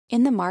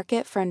In the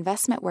market for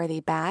investment-worthy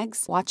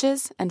bags,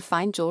 watches, and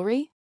fine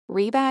jewelry,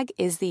 Rebag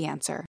is the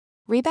answer.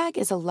 Rebag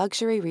is a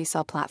luxury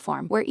resale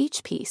platform where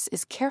each piece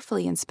is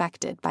carefully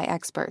inspected by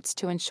experts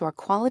to ensure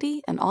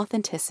quality and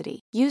authenticity.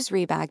 Use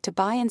Rebag to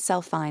buy and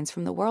sell finds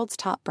from the world's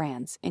top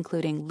brands,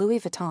 including Louis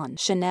Vuitton,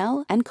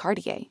 Chanel, and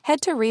Cartier. Head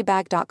to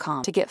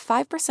Rebag.com to get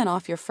 5%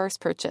 off your first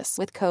purchase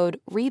with code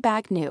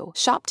REBAGNEW.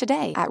 Shop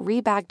today at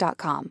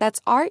Rebag.com.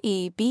 That's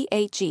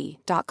REBAG.com.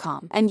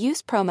 And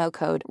use promo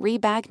code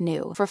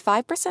REBAGNEW for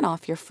 5%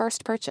 off your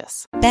first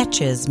purchase.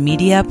 Betches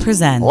Media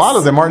presents. A lot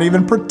of them aren't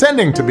even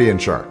pretending to be in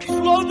charge.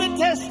 Slow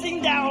the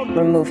testing down.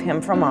 Remove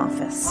him from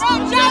office.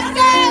 No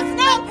justice,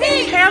 no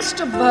peace. Cast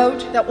a vote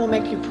that will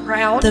make you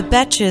proud. The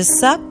Betches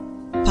Sup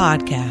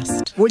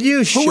Podcast. Will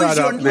you shut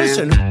up, man?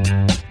 Listen.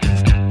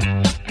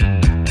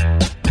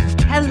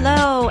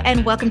 Hello,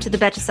 and welcome to the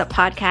Betches Sup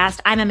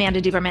Podcast. I'm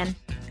Amanda Duberman.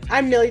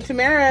 I'm Millie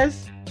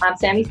Tamaris. I'm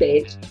Sammy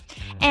Sage.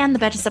 And the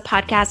Betches Sup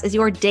Podcast is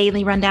your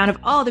daily rundown of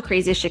all the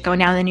craziest shit going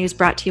down in the news,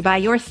 brought to you by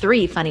your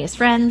three funniest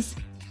friends.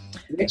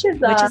 Which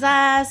is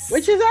us.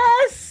 Which is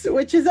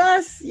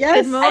us.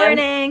 Yes. Good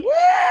morning.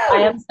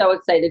 I am so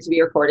excited to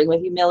be recording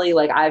with you, Millie.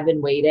 Like, I've been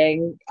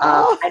waiting.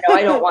 I know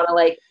I don't want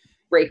to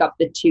break up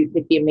the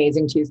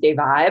amazing Tuesday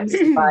vibes,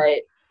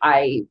 but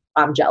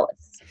I'm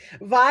jealous.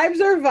 Vibes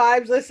are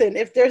vibes. Listen,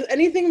 if there's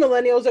anything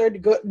millennials are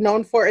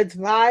known for, it's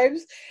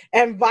vibes.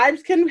 And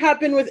vibes can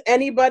happen with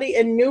anybody,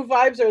 and new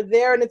vibes are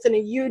there, and it's in a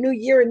new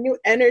year, and new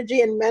energy,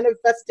 and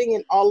manifesting,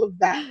 and all of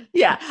that.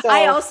 Yeah. So,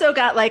 I also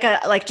got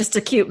just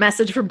a cute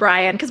message from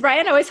Brian, because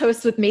Brian always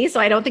hosts with me, so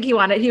I don't think he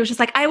was just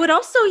like, I would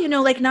also,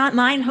 not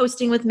mind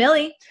hosting with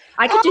Millie.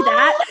 I could do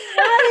that.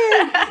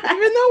 Brian,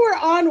 even though we're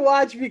on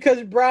watch,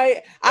 because Brian,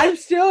 I'm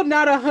still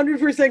not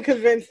 100%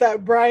 convinced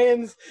that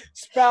Brian's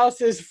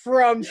spouse is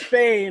from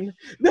Spain.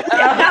 I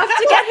have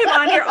to get him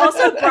on here.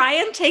 Also,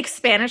 Brian takes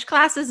Spanish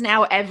classes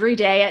now every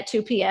day at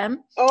 2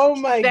 p.m. Oh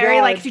my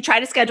God. If you try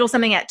to schedule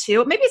something at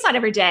 2, maybe it's not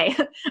every day.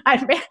 I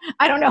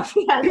don't know if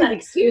he has that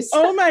excuse.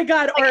 Oh my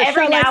God. Or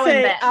every now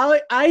and then.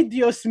 Ay,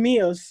 Dios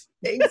míos.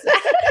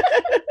 Exactly.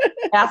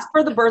 Ask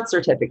for the birth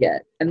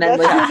certificate, and then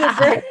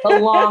the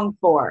long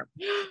form.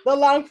 The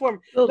long form.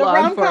 The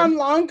rom-com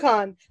long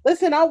con.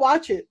 Listen, I'll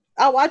watch it.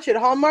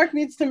 Hallmark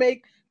needs to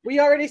make.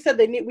 We already said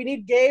we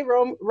need gay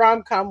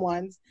rom-com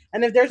ones,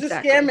 and if there's a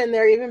scam in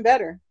there, even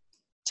better.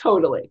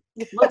 Totally.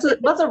 What's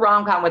a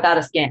rom-com without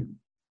a scam?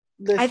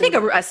 Listen. I think a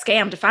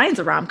scam defines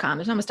a rom-com.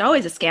 There's almost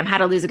always a scam. How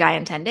to Lose a Guy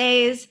in 10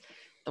 Days.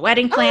 The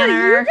Wedding Planner.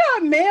 Oh, you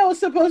got mail.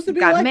 Supposed to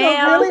be a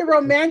really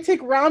romantic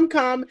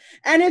rom-com,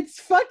 and it's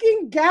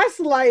fucking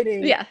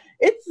gaslighting. Yeah,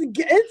 it's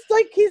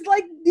like he's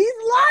lying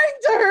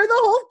to her the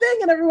whole thing,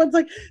 and everyone's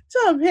like,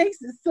 Tom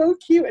Hanks is so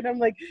cute, and I'm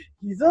like,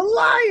 he's a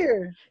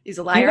liar. He's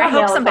a liar. I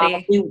hope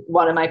somebody.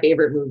 One of my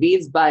favorite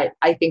movies, but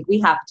I think we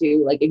have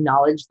to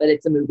acknowledge that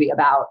it's a movie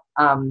about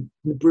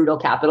brutal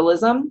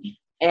capitalism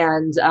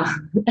and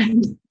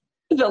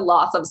the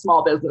loss of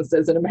small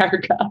businesses in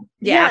America.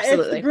 Yeah,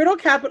 absolutely. It's brutal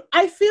capital.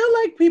 I feel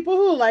like people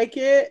who like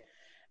it,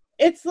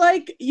 it's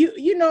like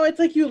it's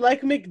like you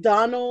like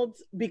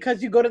McDonald's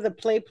because you go to the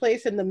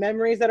place and the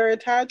memories that are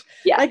attached.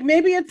 Yeah. Like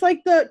maybe it's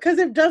like because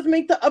it does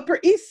make the Upper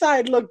East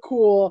Side look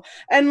cool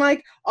and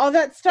like all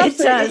that stuff. It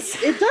does.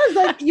 It does.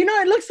 Like,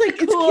 it looks like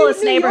the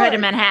coolest neighborhood in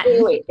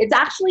Manhattan. Wait. It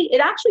actually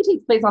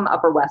takes place on the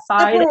Upper West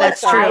Side.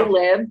 That's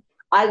true.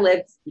 I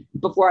lived,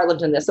 before I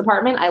lived in this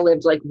apartment, I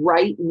lived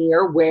right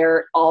near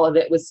where all of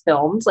it was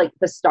filmed, the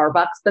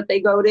Starbucks that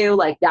they go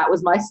to, that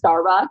was my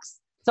Starbucks.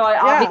 So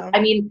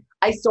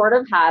I sort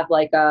of have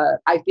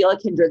I feel a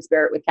kindred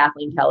spirit with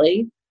Kathleen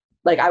Kelly.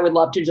 I would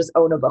love to just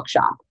own a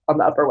bookshop on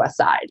the Upper West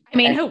Side. I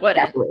mean, who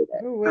wouldn't?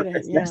 Who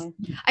wouldn't? Yeah.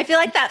 I feel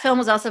like that film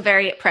was also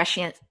very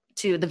prescient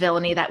to the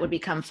villainy that would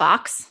become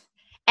Fox.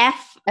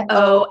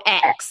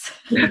 Fox.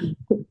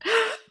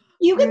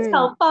 You can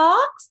spell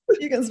Fox.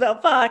 You can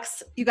spell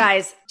Fox. You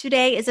guys,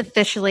 today is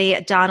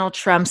officially Donald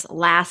Trump's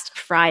last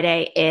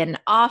Friday in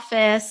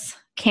office.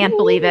 Can't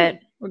believe it.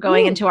 We're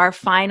going into our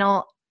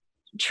final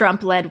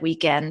Trump-led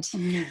weekend.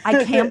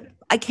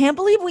 I can't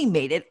believe we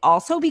made it.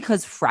 Also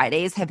because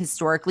Fridays have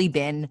historically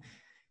been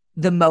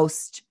the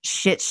most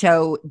shit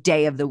show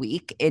day of the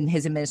week in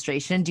his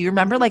administration. Do you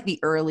remember the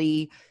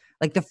early,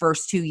 the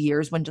first 2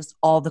 years when just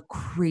all the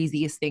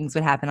craziest things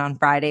would happen on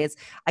Fridays?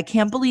 I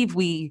can't believe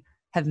we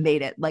have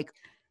made it.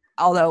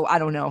 Although I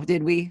don't know,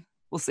 did we?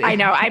 We'll see. I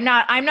know I'm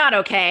not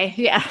okay.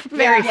 Yeah,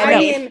 very funny.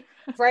 I mean,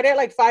 Friday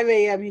at 5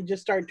 a.m. he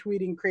just started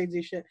tweeting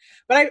crazy shit.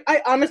 But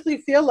I honestly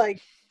feel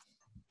like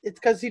it's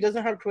because he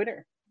doesn't have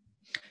Twitter.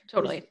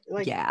 Totally.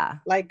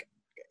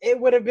 It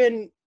would have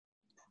been,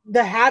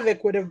 the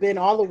havoc would have been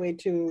all the way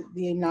to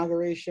the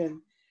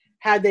inauguration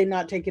had they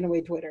not taken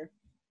away Twitter.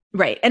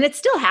 Right, and it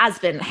still has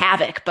been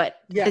havoc, but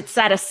it's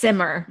at a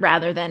simmer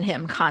rather than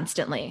him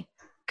constantly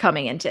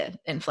coming in to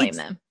inflame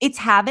them. It's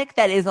havoc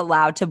that is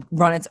allowed to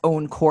run its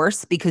own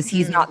course because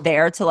he's not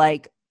there to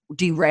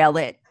derail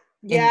it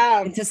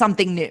into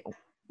something new.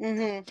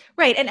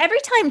 Right. And every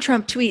time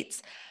Trump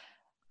tweets,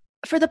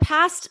 for the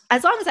past,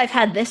 as long as I've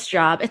had this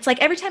job, it's like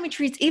every time he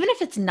tweets, even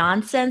if it's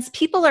nonsense,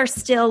 people are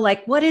still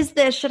like, what is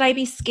this? Should I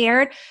be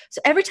scared?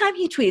 So every time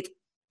he tweets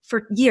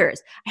for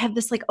years, I have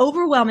this like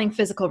overwhelming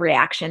physical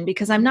reaction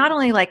because I'm not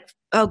only like,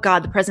 oh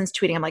God, the president's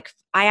tweeting. I'm like,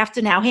 I have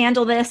to now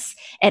handle this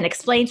and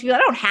explain to people. I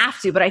don't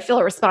have to, but I feel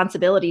a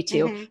responsibility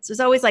to. So it's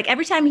always like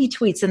every time he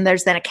tweets and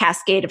there's then a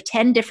cascade of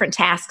 10 different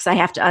tasks I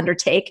have to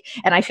undertake.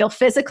 And I feel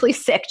physically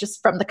sick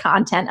just from the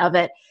content of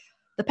it.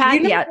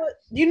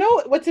 You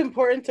know what's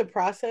important to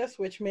process,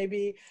 which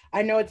maybe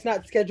I know it's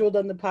not scheduled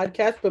on the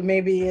podcast, but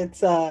maybe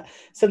it's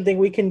something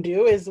we can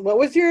do, is what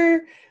was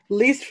your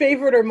least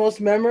favorite or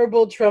most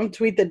memorable Trump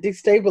tweet that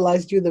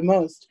destabilized you the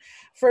most?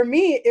 For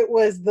me, it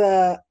was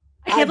I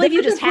can't believe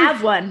you just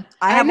have one.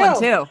 I have one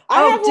too.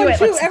 I have one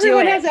too. Let's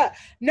Everyone do it. has that.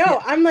 No,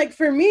 yeah. I'm like,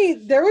 for me,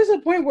 there was a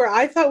point where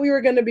I thought we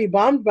were going to be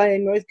bombed by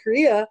North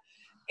Korea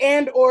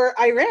and or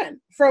Iran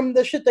from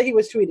the shit that he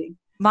was tweeting.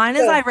 Mine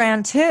is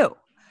Iran too.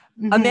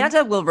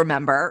 Amanda will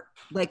remember,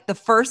 like the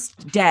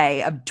first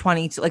day of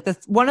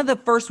one of the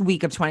first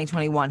week of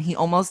 2021, he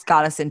almost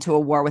got us into a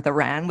war with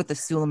Iran with the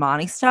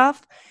Soleimani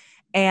stuff.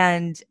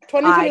 And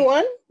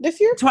 2021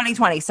 this year?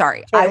 2020,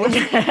 sorry. I was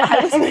like,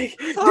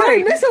 did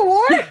I miss a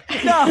war?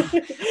 No.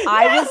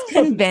 I was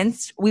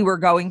convinced we were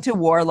going to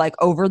war like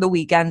over the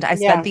weekend. I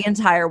spent the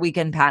entire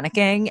weekend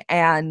panicking,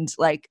 and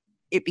like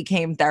it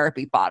became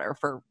therapy fodder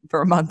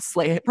for months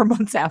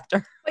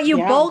after. But you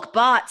bulk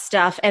bought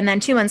stuff, and then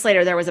 2 months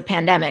later there was a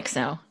pandemic.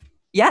 So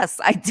yes,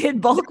 I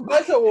did bulk. It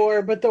was a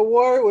war, but the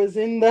war was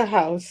in the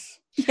house.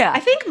 Yeah,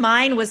 I think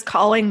mine was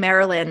calling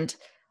Maryland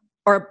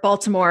or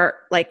Baltimore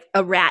like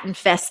a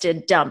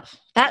rat-infested dump.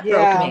 That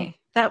broke me.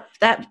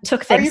 That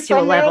took things to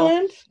a level.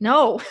 Maryland?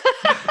 No.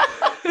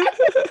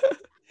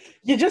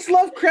 You just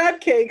love crab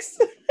cakes.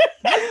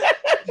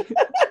 It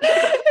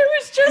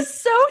was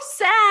just so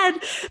sad.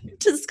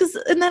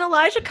 And then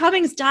Elijah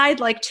Cummings died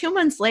like 2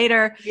 months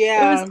later.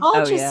 Yeah. It was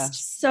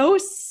all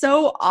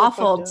so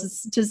awful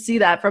to see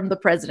that from the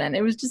president.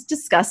 It was just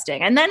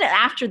disgusting. And then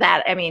after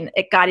that, I mean,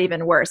 it got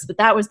even worse. But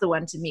that was the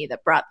one to me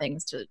that brought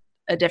things to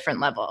a different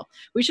level.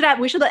 We should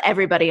let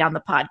everybody on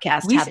the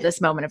podcast have this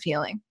moment of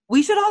healing.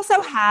 We should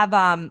also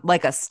have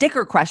like a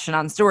sticker question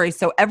on stories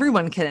so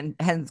everyone can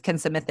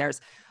submit theirs.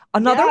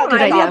 Another one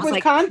I thought was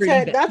like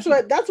content. That's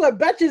what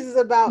Betches is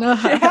about.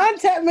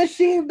 Content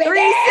machine, baby.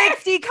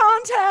 360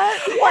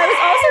 content. Well, I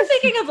was also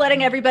thinking of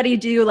letting everybody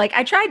do, like,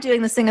 I tried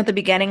doing this thing at the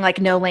beginning, like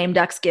no lame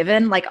ducks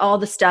given, like all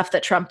the stuff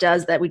that Trump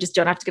does that we just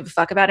don't have to give a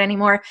fuck about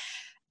anymore.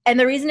 And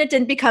the reason it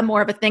didn't become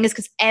more of a thing is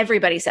because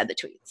everybody said the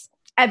tweets.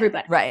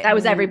 Everybody. Right. That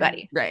was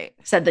everybody. Right.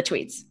 Said the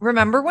tweets.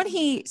 Remember when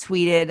he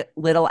tweeted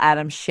little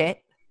Adam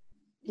shit?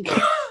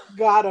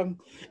 Got him.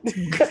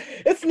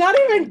 It's not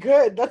even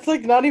good. That's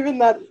like not even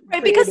that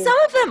right, because some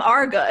of them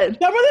are good.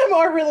 Some of them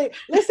are really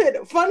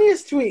listen,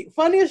 funniest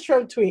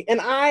Trump tweet. And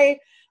I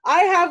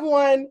have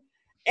one,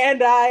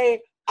 and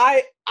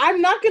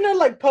I'm not gonna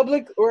like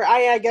public, or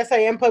I guess I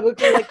am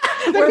publicly like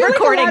we're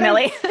recording,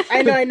 Millie.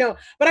 I know.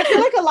 But I feel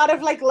like a lot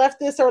of like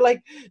leftists are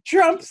like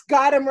Trump's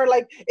got him, or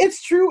like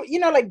it's true,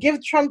 like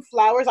give Trump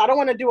flowers. I don't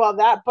want to do all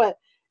that, but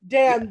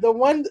damn, the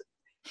one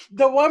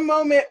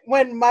moment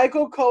when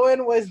Michael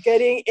Cohen was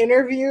getting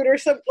interviewed or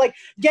something, like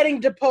getting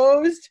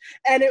deposed,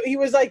 and he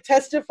was like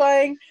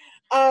testifying,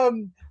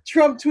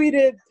 Trump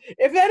tweeted,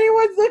 "If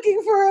anyone's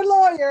looking for a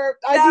lawyer,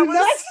 I do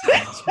not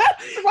suggest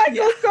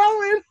Michael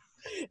Cohen."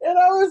 And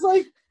I was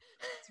like,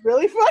 it's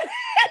really funny.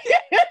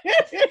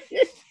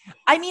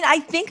 I mean, I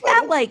think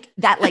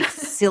that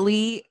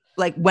silly,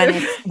 like when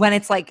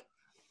it's like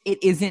it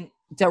isn't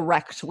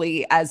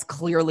directly as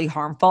clearly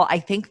harmful. I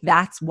think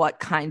that's what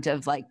kind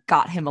of like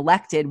got him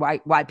elected.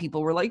 Why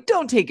people were like,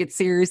 don't take it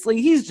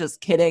seriously. He's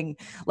just kidding.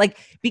 Like,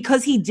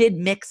 because he did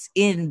mix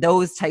in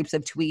those types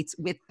of tweets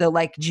with the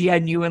like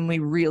genuinely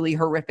really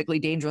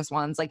horrifically dangerous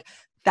ones. Like,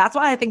 that's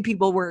why I think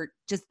people were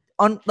just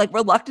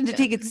reluctant to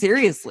take it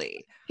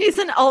seriously. He's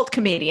an alt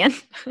comedian.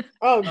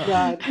 Oh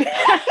God.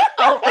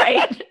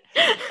 Alt-right.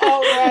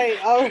 All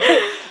right.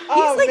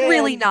 He's like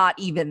really not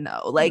even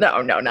though. Like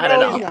no, not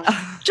at all.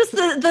 Just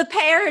the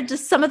pair,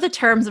 just some of the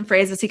terms and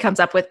phrases he comes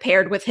up with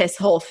paired with his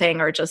whole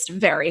thing are just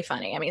very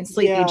funny. I mean,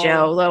 Sleepy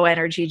Joe, low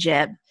energy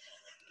Jib.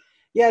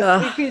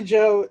 Yeah, Sleepy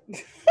Joe.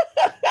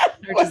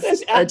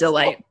 Just a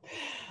delight.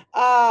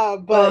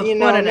 But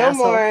no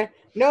more.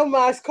 No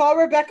mas. Call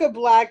Rebecca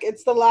Black.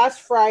 It's the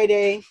last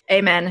Friday.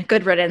 Amen.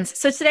 Good riddance.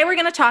 So today we're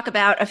going to talk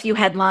about a few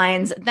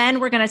headlines. Then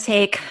we're going to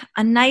take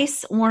a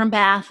nice warm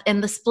bath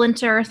in the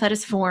splinter that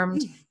is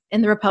formed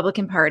in the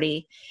Republican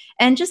Party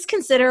and just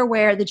consider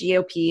where the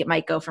GOP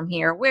might go from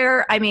here.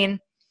 I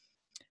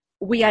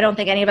don't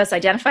think any of us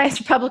identify as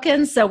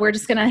Republicans, so we're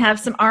just going to have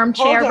some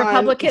armchair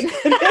Republican.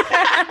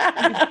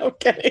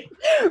 Okay.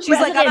 She's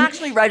like, I'm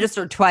actually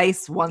registered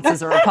twice, once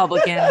as a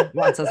Republican,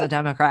 once as a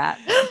Democrat.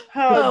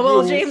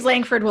 Well, James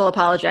Langford will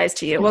apologize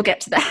to you. We'll get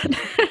to that.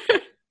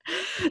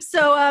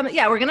 So,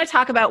 we're going to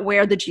talk about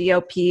where the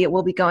GOP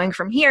will be going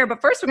from here.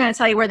 But first, we're going to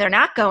tell you where they're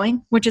not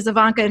going, which is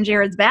Ivanka and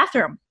Jared's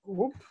bathroom.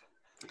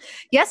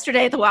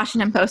 Yesterday, the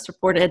Washington Post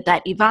reported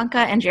that Ivanka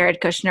and Jared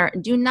Kushner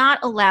do not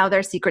allow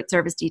their Secret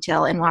Service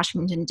detail in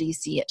Washington,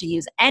 D.C. to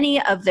use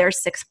any of their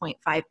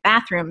 6.5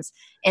 bathrooms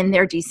in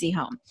their D.C.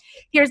 home.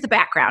 Here's the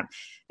background,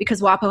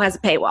 because WAPO has a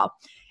paywall.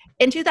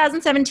 In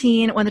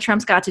 2017, when the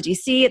Trumps got to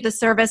D.C., the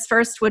service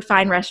first would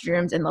find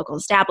restrooms in local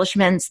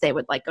establishments. They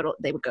would go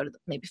to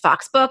maybe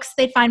Fox Books.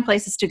 They'd find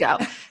places to go.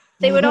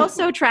 They would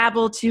also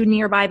travel to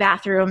nearby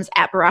bathrooms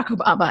at Barack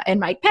Obama and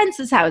Mike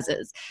Pence's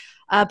houses.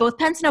 Both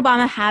Pence and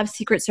Obama have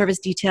Secret Service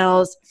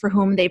details for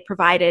whom they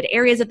provided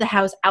areas of the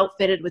house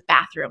outfitted with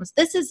bathrooms.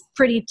 This is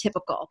pretty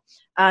typical.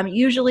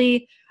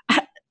 Usually,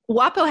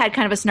 WAPO had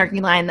kind of a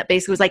snarky line that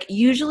basically was like,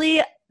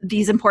 usually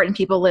these important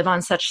people live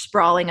on such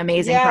sprawling,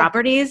 amazing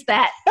properties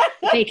that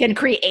they can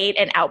create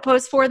an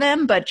outpost for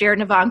them. But Jared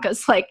and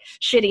Ivanka's like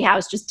shitty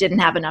house just didn't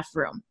have enough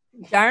room.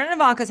 Jared and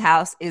Ivanka's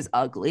house is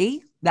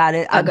ugly.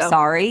 I'm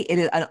sorry. It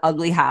is an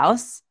ugly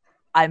house.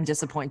 I'm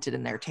disappointed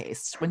in their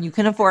taste. When you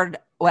can afford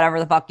whatever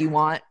the fuck you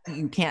want,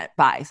 you can't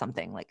buy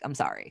something. Like, I'm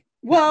sorry.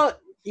 Well,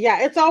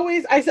 yeah, it's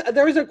always,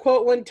 there was a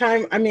quote one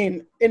time,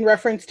 in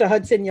reference to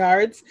Hudson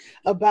Yards,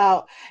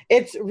 about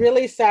it's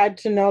really sad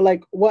to know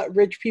like what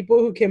rich people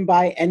who can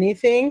buy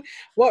anything,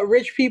 what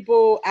rich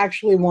people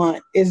actually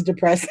want is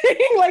depressing.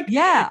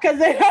 Because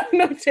they have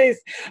no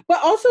taste. But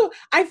also,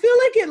 I feel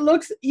like it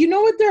looks, you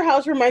know what their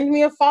house reminds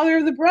me of? Father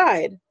of the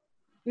Bride.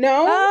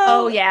 No?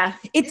 Oh yeah.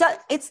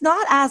 It's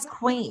not as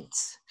quaint.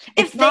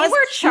 If they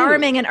were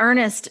charming and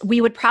earnest, we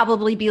would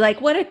probably be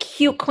like, what a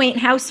cute, quaint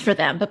house for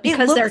them. But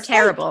because they're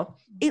terrible.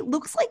 It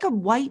looks like a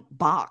white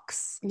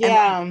box.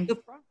 Yeah. And the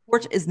front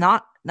porch is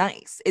not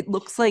nice. It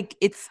looks like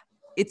it's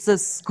a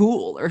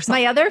school or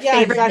something. My other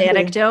favorite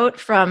anecdote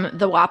from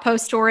the WAPO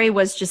story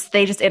was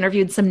they just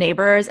interviewed some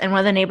neighbors, and one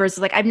of the neighbors was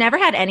like, I've never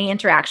had any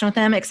interaction with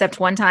them except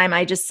one time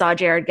I just saw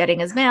Jared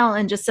getting his mail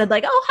and just said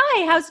like, oh,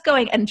 hi, how's it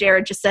going? And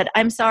Jared just said,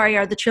 I'm sorry,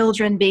 are the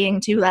children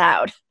being too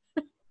loud?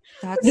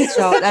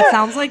 That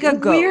sounds like a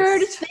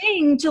weird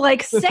thing to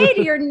like say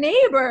to your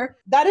neighbor.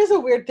 That is a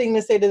weird thing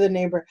to say to the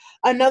neighbor.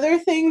 Another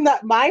thing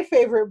that my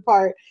favorite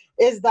part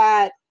is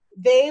that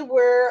they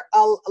were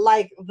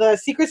like the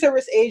Secret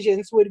Service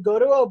agents would go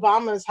to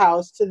Obama's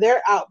house, to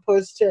their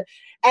outpost,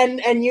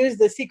 and use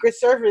the Secret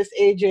Service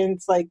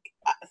agents like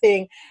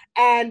thing.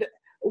 And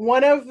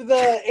one of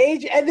the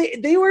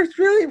and they were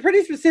really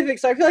pretty specific.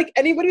 So I feel like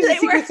anybody who's a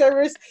Secret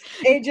Service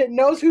agent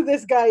knows who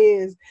this guy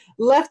is.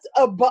 Left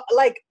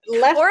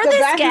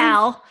this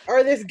gal.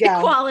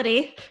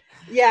 Equality.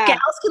 Yeah.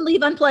 Gals can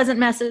leave unpleasant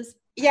messes.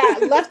 Yeah,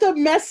 left a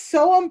mess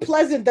so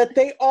unpleasant that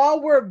they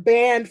all were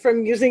banned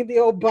from using the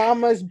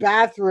Obama's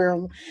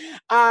bathroom.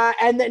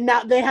 And then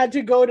now they had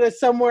to go to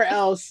somewhere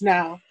else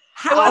now.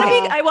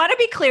 I want to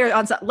be clear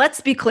on something.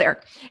 Let's be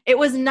clear. It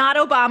was not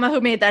Obama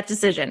who made that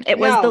decision. It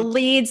was the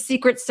lead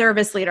Secret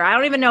Service leader. I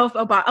don't even know if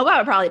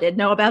Obama probably did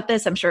know about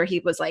this. I'm sure he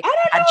was like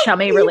had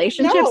chummy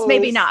relationships.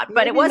 Maybe not.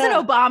 But it wasn't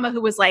Obama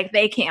who was like,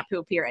 they can't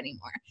poop here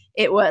anymore.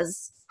 It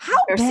was how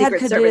bad Secret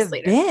could Service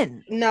it have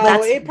been?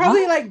 No, it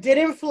probably like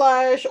didn't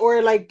flush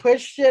or like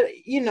pushed shit,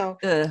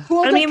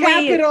 pulled the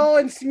Capitol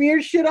and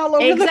smeared shit all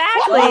over the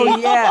Oh,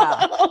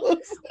 yeah.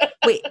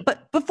 Wait,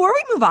 but before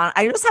we move on,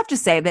 I just have to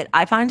say that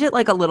I find it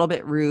like a little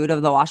bit rude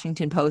of the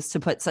Washington Post to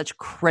put such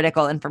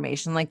critical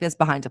information like this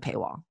behind a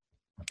paywall.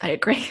 I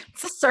agree.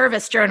 It's a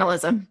service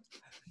journalism.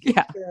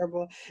 Yeah. It's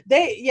terrible.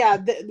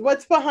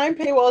 What's behind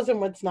paywalls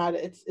and what's not,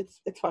 it's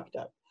fucked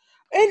up.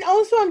 And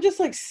also I'm just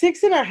like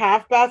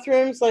 6.5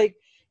 bathrooms, like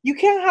you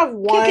can't have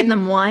one. Can't give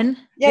them one.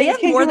 Yeah, they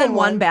have more than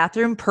one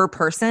bathroom per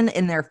person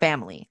in their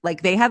family.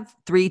 Like they have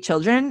 3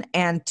 children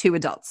and 2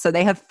 adults. So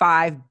they have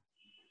 5.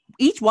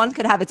 Each one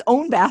could have its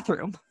own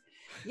bathroom.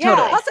 Yeah.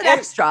 Totally. Plus an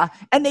extra.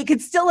 And they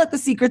could still let the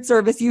Secret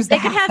Service use They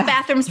could have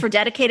bathrooms for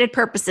dedicated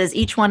purposes,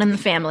 each one in the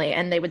family,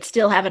 and they would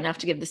still have enough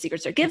to give the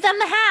Secret Service. Give them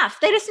the half.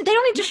 They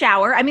don't need to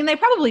shower. I mean, they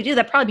probably do.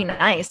 That'd probably be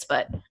nice,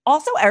 but.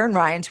 Also, Erin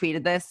Ryan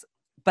tweeted this,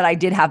 but I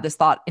did have this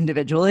thought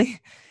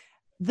individually.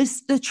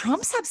 The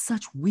Trumps have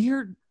such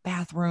weird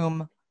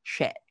bathroom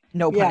shit.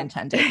 No pun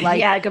intended. Like,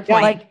 yeah, good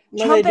point. Like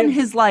Trump and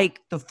his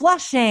like the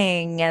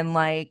flushing and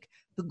like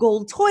the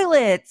gold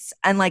toilets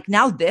and like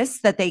now this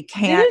that they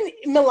can't.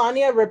 Didn't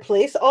Melania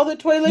replace all the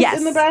toilets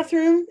in the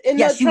bathroom?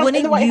 She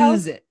wouldn't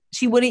use it.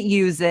 She wouldn't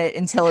use it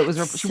until it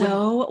was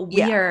so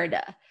weird.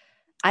 Yeah.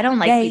 I don't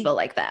like people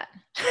like that.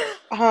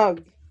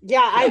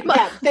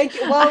 Thank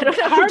you. Well,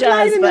 hard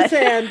line in the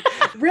sand.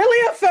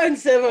 Really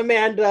offensive,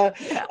 Amanda.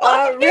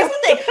 Well, here's the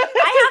thing.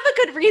 I have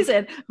a good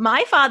reason.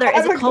 My father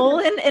is a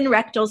colon and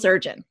rectal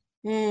surgeon.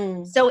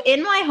 So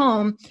in my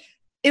home,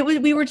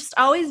 we were just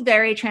always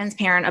very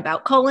transparent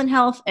about colon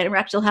health and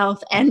rectal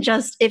health. And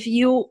just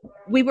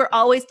we were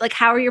always like,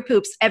 how are your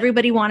poops?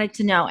 Everybody wanted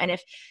to know. And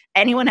if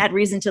anyone had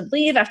reason to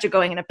leave after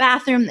going in a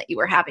bathroom that you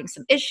were having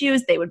some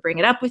issues, they would bring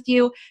it up with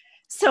you.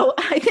 So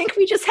I think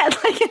we just had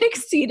like an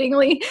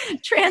exceedingly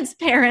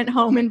transparent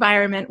home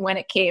environment when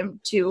it came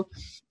to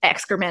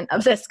excrement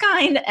of this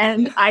kind.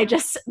 And I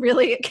just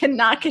really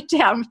cannot get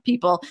down with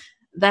people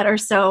that are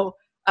so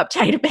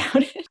uptight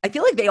about it. I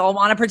feel like they all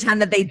want to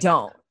pretend that they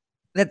don't.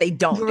 that they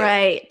don't do.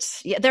 Right.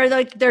 Yeah,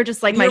 they're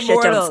just like, my Mere shit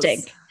don't mortals.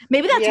 stink.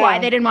 Maybe that's why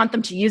they didn't want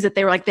them to use it.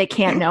 They were like, they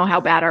can't know how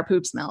bad our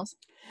poop smells.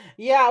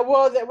 Yeah,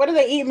 well, what do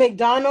they eat?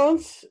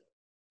 McDonald's?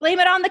 Blame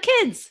it on the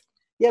kids.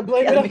 Yeah,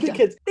 blame it on the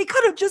kids. They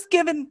could have just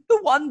given the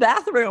one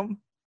bathroom.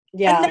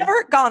 Yeah. And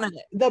never gone in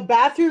it. The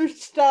bathroom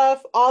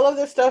stuff, all of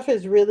the stuff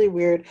is really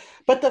weird.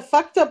 But the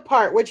fucked up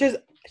part, which is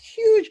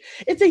huge,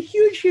 it's a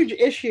huge, huge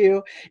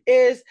issue,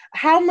 is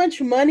how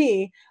much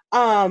money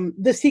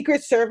the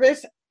Secret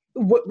Service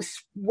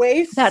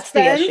wastes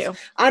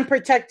on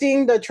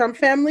protecting the Trump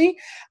family.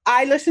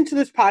 I listened to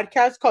this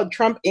podcast called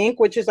Trump Inc.,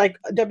 which is like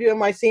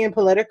WNYC and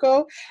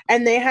Politico,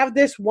 and they have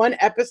this one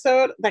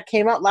episode that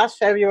came out last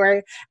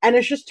February, and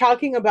it's just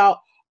talking about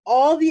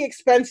all the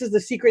expenses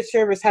the Secret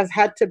Service has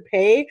had to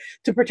pay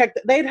to protect.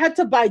 They'd had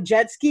to buy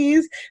jet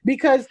skis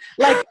because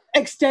like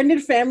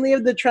extended family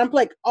of the Trump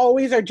like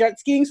always are jet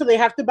skiing, so they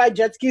have to buy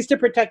jet skis to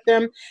protect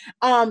them.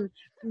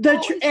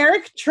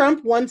 Eric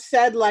Trump once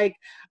said like,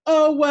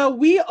 oh, well,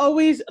 we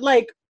always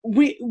like,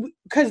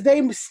 because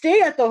they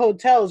stay at the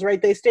hotels,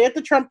 right? They stay at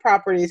the Trump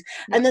properties,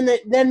 and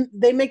then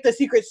they make the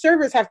Secret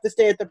Service have to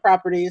stay at the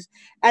properties,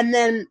 and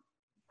then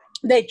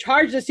they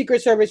charge the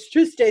Secret Service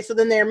to stay, so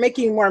then they're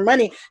making more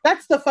money.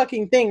 That's the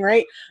fucking thing,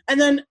 right? And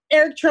then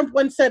Eric Trump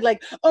once said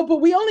like, oh,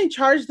 but we only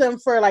charge them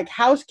for like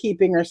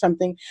housekeeping or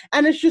something,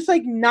 and it's just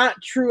like not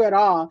true at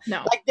all.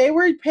 No, like they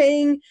were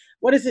paying,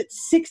 what is it,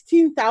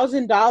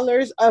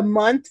 $16,000 a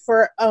month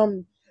for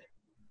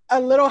a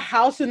little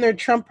house in their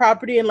Trump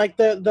property and like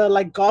the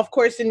like golf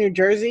course in New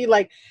Jersey.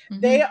 Like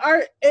they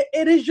are,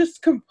 it is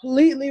just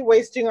completely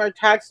wasting our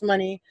tax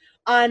money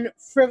on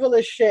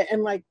frivolous shit.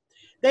 And like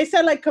they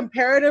said, like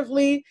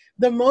comparatively,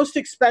 the most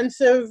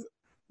expensive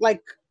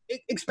like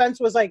expense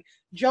was like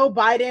Joe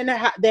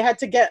Biden. They had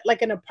to get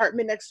like an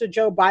apartment next to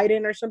Joe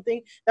Biden or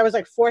something that was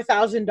like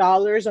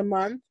 $4,000 a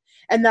month,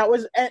 and that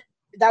was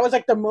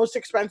like the most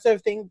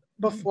expensive thing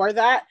before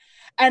that.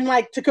 And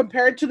like to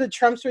compare it to the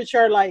Trumps, which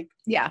are like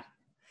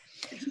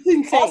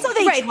also,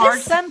 they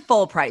charge them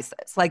full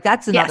prices. Like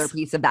that's another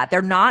piece of that.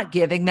 They're not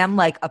giving them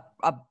like a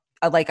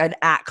like an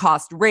at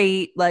cost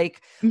rate.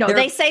 Like no,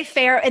 they say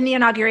fair in the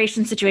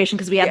inauguration situation,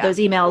 because we had those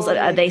emails.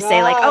 They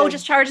say like, oh,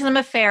 just charge them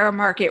a fair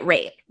market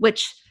rate.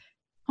 Which,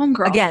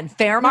 homegirl, again,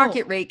 fair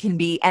market rate can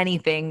be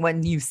anything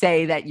when you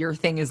say that your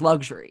thing is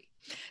luxury.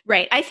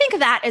 Right. I think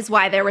that is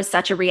why there was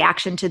such a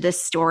reaction to this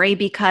story,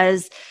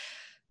 because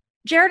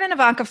Jared and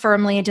Ivanka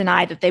firmly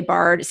denied that they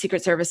barred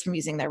Secret Service from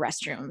using their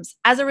restrooms.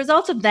 As a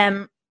result of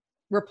them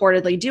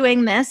reportedly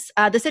doing this,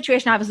 the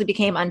situation obviously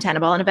became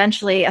untenable, and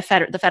eventually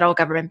the federal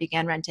government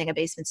began renting a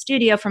basement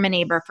studio from a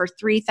neighbor for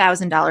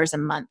 $3,000 a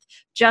month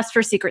just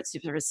for Secret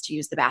Service to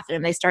use the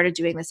bathroom. They started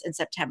doing this in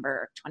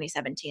September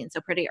 2017, so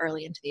pretty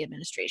early into the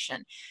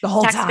administration. The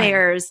whole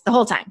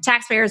time.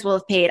 Taxpayers will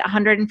have paid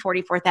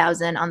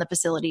 $144,000 on the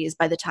facilities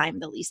by the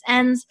time the lease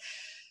ends.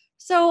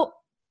 So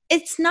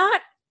it's not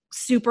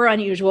super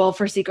unusual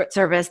for Secret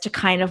Service to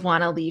kind of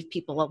want to leave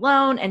people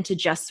alone and to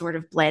just sort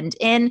of blend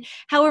in.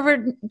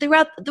 However, the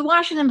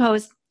Washington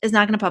Post is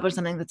not going to publish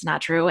something that's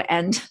not true.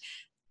 And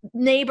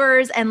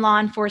neighbors and law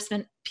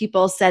enforcement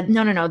people said,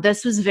 no,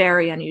 this was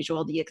very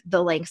unusual,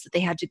 the lengths that they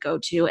had to go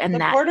to. And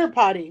the porta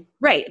potty.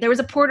 Right. There was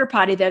a porta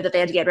potty there that they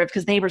had to get rid of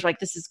because neighbors were like,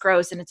 this is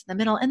gross and it's in the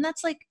middle. And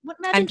that's like,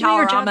 imagine doing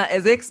your job.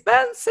 Is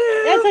expensive.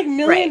 Yeah, it's like $1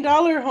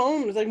 million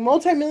homes, like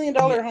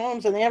multi-million-dollar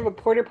homes, and they have a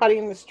porta potty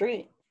in the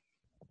street.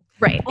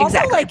 Right. Also,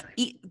 exactly.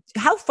 like,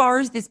 how far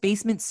is this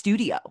basement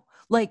studio?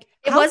 Like,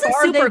 it wasn't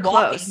super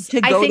close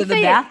to go to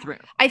the bathroom.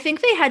 I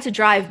think they had to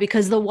drive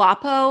because the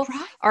WAPO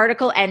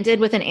article ended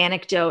with an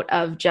anecdote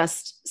of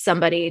just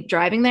somebody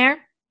driving there,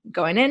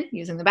 going in,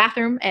 using the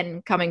bathroom,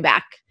 and coming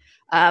back.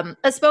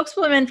 A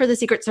spokeswoman for the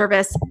Secret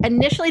Service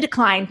initially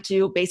declined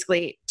to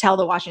basically tell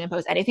the Washington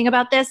Post anything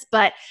about this,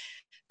 but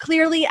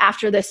clearly,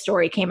 after this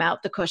story came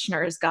out, the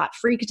Kushners got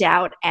freaked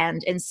out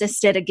and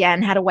insisted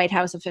again, had a White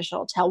House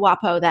official tell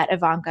WAPO that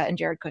Ivanka and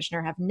Jared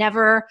Kushner have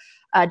never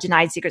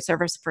denied Secret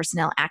Service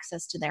personnel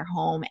access to their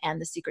home. And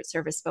the Secret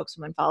Service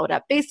spokeswoman followed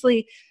up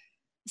basically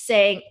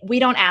saying, we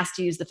don't ask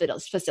to use the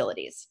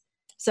facilities.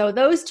 So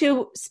those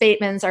two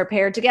statements are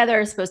paired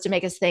together, supposed to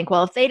make us think,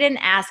 well, if they didn't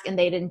ask and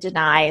they didn't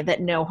deny,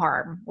 that no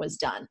harm was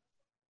done.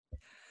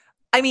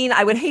 I mean,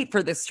 I would hate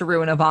for this to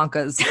ruin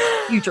Ivanka's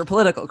future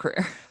political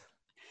career.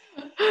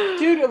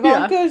 Dude,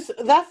 Ivanka's,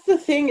 that's the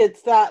thing.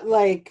 It's that,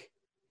 like,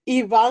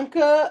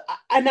 Ivanka,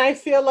 and I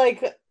feel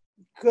like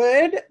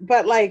good,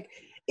 but, like,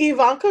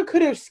 Ivanka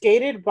could have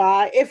skated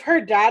by. If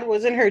her dad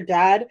wasn't her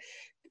dad,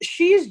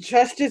 she's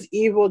just as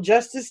evil,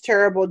 just as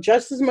terrible,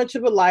 just as much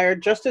of a liar,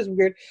 just as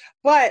weird.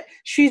 But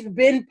she's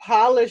been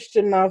polished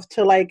enough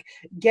to, like,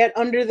 get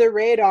under the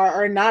radar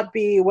or not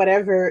be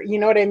whatever, you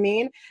know what I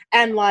mean?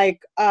 And,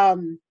 like,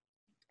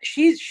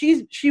 she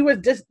was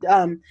just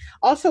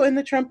also in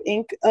the Trump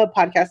Inc.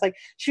 Podcast. Like,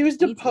 she was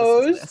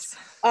deposed.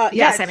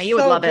 Yes, I mean, you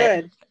would love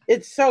it.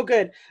 It's so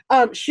good.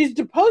 She's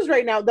deposed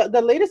right now.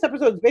 The latest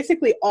episode is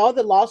basically all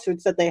the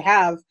lawsuits that they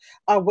have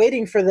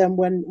waiting for them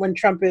when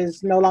Trump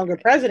is no longer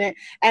president.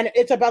 And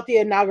it's about the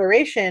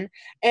inauguration.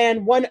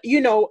 And one,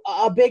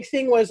 a big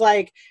thing was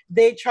like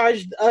they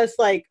charged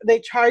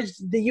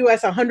the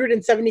US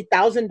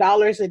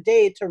 $170,000 a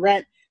day to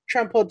rent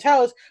Trump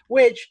hotels,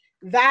 which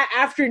that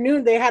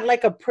afternoon they had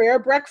like a prayer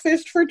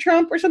breakfast for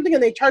Trump or something,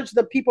 and they charged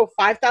the people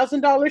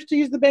 $5,000 to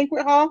use the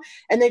banquet hall,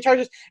 and they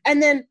charged us.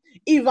 And then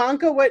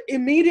Ivanka, what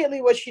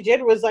she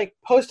did was like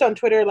post on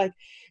Twitter like,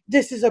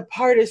 this is a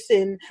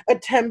partisan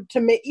attempt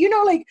to make,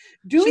 like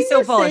doing She's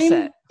so full of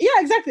shit. Yeah,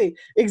 exactly.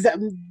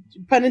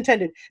 Pun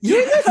intended.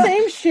 Doing the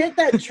same shit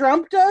that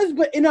Trump does,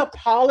 but in a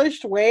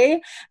polished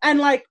way. And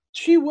like,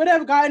 she would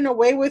have gotten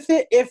away with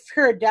it if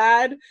her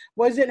dad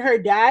wasn't her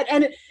dad.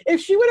 And if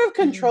she would have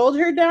controlled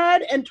her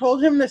dad and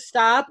told him to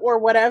stop or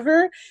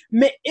whatever,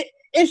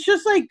 it's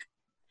just like,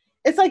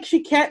 it's like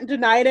she can't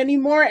deny it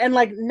anymore. And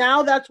like,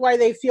 now that's why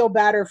they feel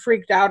bad or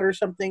freaked out or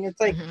something. It's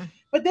like,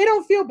 but they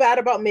don't feel bad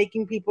about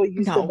making people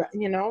use They don't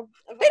feel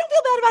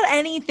bad about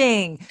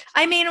anything.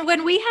 I mean,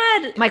 when we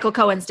had Michael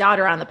Cohen's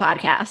daughter on the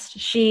podcast,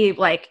 she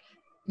like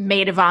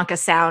made Ivanka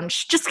sound,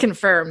 she just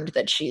confirmed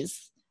that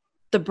she's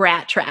the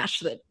brat trash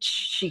that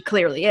she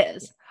clearly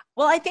is.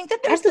 Well, I think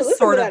that there's this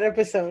sort of that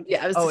episode.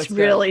 Yeah, it was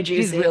really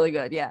juicy. She's really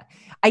good. Yeah.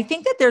 I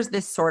think that there's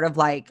this sort of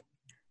like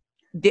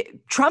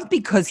Trump,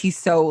 because he's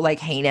so like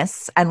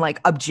heinous and like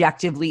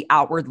objectively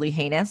outwardly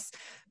heinous,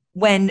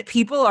 when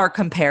people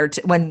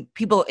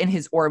in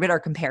his orbit are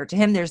compared to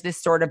him, there's this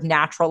sort of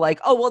natural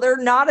like, oh, well, they're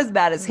not as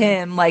bad as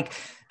him. Like,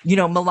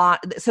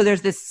 so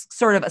there's this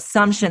sort of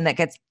assumption that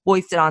gets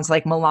foisted onto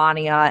like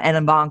Melania and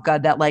Ivanka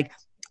that like,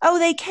 oh,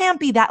 they can't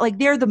be that, like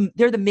they're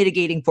the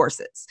mitigating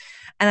forces.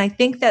 And I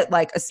think that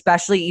like,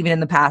 especially even in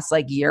the past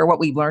like year, what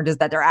we've learned is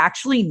that they're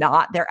actually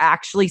not, they're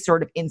actually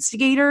sort of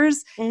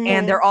instigators,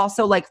 and they're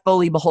also like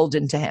fully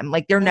beholden to him.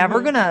 Like they're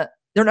never gonna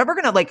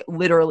like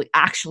literally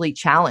actually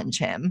challenge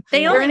him.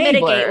 They only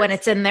mitigate when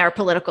it's in their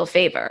political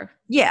favor.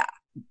 Yeah.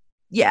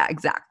 Yeah,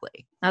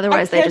 exactly.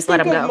 Otherwise they just let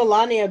him go.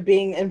 Melania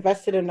being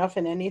invested enough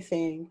in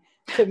anything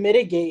to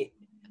mitigate.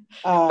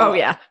 Oh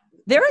yeah.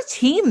 They're a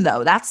team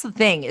though. That's the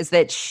thing, is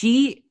that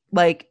she's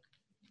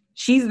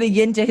the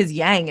yin to his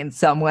yang in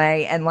some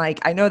way. And like,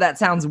 I know that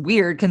sounds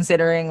weird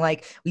considering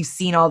like we've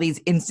seen all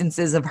these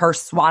instances of her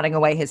swatting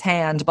away his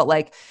hand. But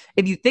like,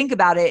 if you think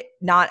about it,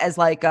 not as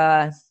like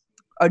a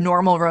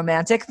normal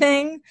romantic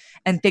thing,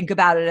 and think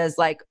about it as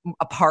like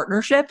a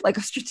partnership, like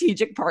a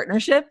strategic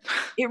partnership,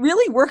 it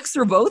really works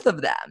for both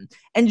of them.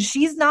 And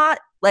she's not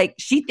like,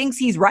 she thinks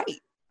he's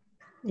right.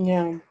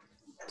 Yeah.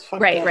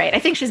 Right. I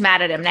think she's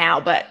mad at him now,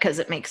 but because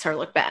it makes her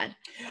look bad.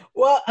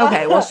 Well,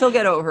 okay. Well, she'll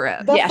get over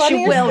it. Yeah,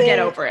 she will get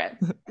over it.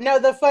 No,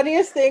 the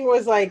funniest thing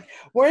was like,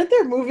 weren't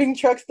there moving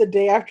trucks the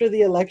day after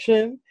the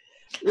election?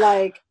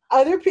 Like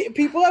other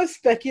people have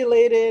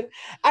speculated.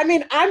 I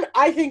mean,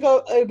 I think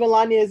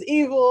Melania is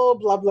evil.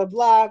 Blah blah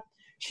blah.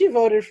 She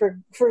voted for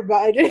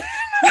Biden.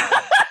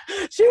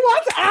 She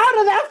wants out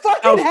of that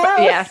fucking house.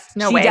 Yeah,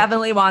 no way.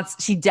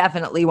 She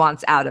definitely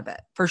wants out of it.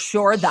 For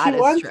sure, that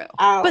is true.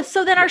 Out. But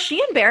so then are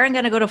she and Barron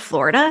going to go to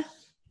Florida?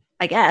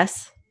 I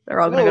guess. They're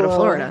all going to go to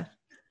Florida.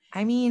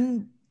 I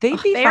mean,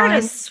 they'd be Barron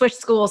fine. has switched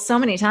schools so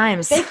many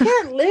times. They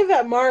can't live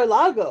at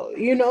Mar-a-Lago.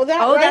 You know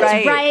that, Oh, right?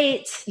 that's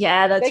right.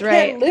 Yeah, that's they right.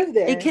 They can't live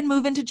there. They can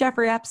move into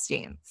Jeffrey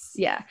Epstein's.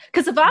 Yeah.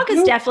 Because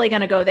Ivanka's definitely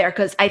going to go there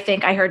because I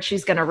heard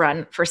she's going to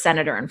run for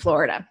senator in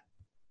Florida.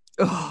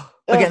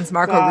 Against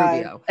Marco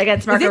Rubio.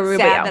 Against Marco Rubio. Is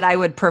it sad that I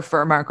would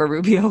prefer Marco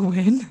Rubio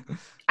win?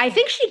 I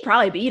think she'd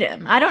probably beat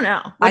him. I don't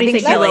know. I think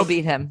she will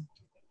beat him.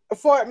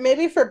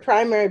 For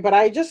primary, but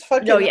I just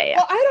fucking... Oh, yeah.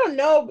 Well, I don't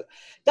know.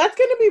 That's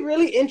going to be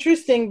really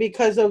interesting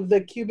because of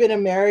the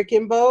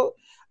Cuban-American vote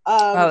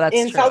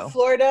in true. South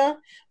Florida.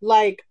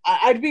 Like,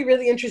 I'd be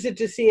really interested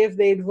to see if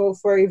they'd vote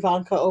for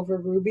Ivanka over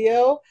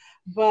Rubio.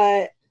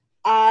 But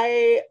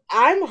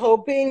I'm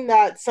hoping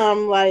that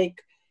some,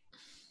 like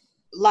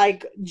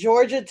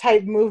Georgia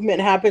type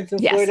movement happens in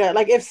Florida.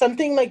 Like if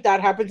something like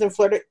that happens in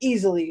Florida,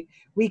 easily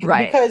we can,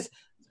 because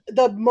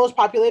the most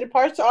populated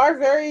parts are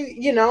very,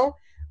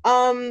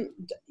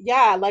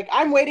 like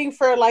I'm waiting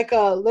for like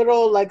a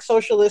little like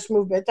socialist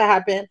movement to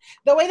happen.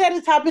 The way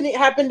that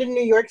happened in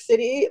New York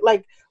City,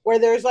 like where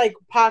there's like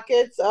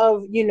pockets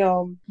of,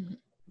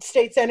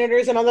 state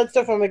senators and all that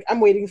stuff. I'm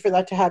waiting for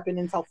that to happen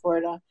in South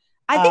Florida.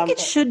 I think it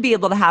should be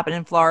able to happen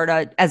in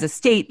Florida as a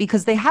state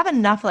because they have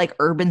enough like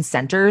urban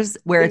centers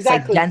where it's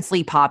like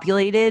densely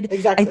populated.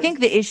 Exactly. I think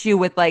the issue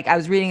with like, I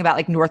was reading about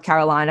like North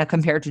Carolina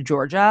compared to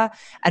Georgia.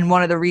 And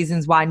one of the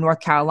reasons why North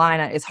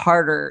Carolina is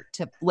harder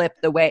to flip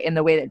in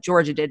the way that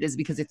Georgia did is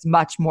because it's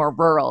much more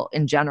rural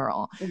in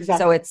general.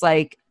 Exactly. So it's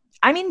like,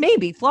 I mean,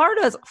 maybe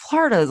Florida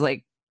is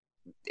like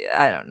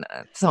I don't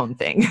know, its own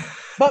thing.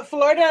 But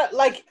Florida,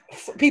 like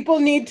people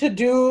need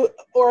to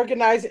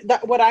organize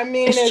that. What I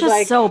mean is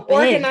like so big.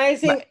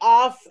 Organizing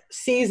off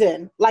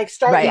season, like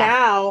start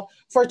now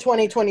for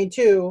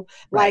 2022,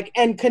 like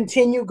and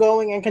continue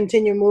going and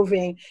continue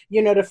moving.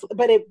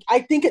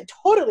 I think it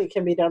totally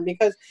can be done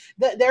because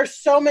there's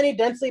so many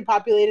densely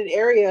populated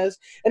areas,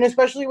 and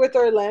especially with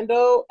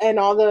Orlando and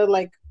all the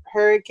like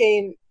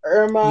Hurricane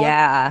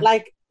Irma,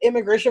 like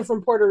immigration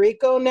from Puerto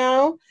Rico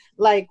now,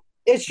 like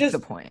it's just the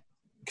point.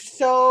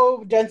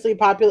 So densely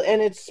popular and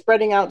it's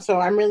spreading out. So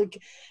I'm really,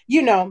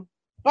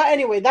 but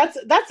anyway,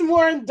 that's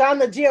more down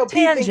the GOP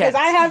thing because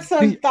I have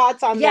some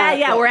thoughts on that.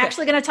 Yeah. We're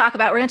actually going to talk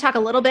a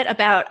little bit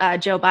about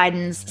Joe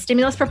Biden's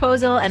stimulus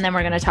proposal, and then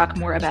we're going to talk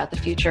more about the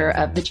future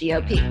of the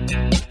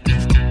GOP.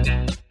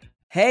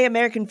 Hey,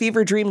 American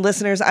Fever Dream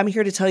listeners, I'm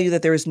here to tell you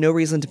that there is no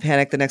reason to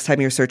panic the next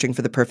time you're searching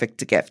for the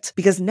perfect gift,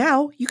 because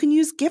now you can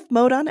use gift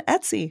mode on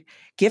Etsy.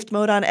 Gift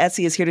mode on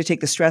Etsy is here to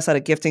take the stress out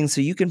of gifting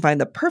so you can find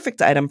the perfect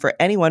item for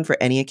anyone for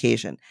any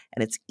occasion.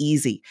 And it's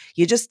easy.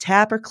 You just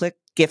tap or click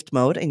gift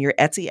mode in your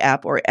Etsy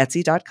app or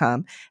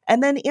Etsy.com,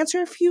 and then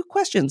answer a few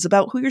questions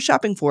about who you're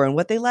shopping for and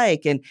what they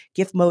like. And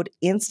gift mode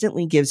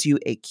instantly gives you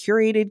a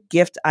curated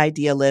gift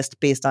idea list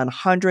based on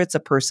hundreds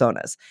of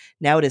personas.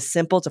 Now it is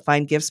simple to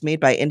find gifts made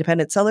by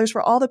independent sellers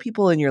for all the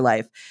people in your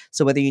life.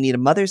 So whether you need a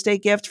Mother's Day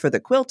gift for the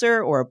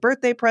quilter or a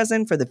birthday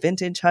present for the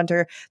vintage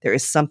hunter, there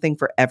is something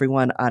for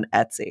everyone on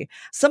Etsy.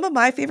 Some of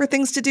my favorite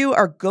things to do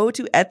are go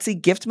to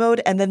Etsy gift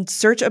mode and then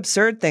search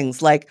absurd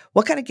things like,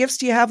 what kind of gifts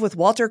do you have with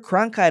Walter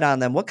Cronkite on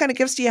them? What kind of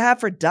gifts do you have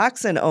for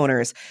dachshund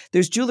owners?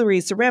 There's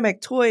jewelry,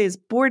 ceramic, toys,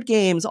 board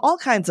games, all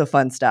kinds of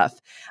fun stuff.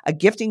 A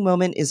gifting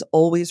moment is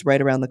always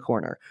right around the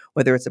corner,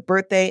 whether it's a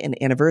birthday, an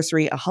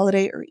anniversary, a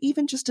holiday, or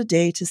even just a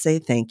day to say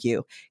thank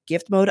you.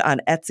 Gift mode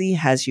on Etsy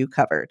has you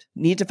covered.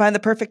 Need to find the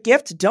perfect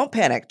gift? Don't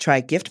panic. Try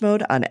gift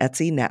mode on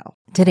Etsy now.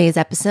 Today's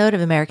episode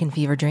of American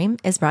Fever Dream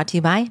is brought to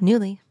you by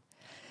Nuuly.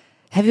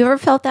 Have you ever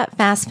felt that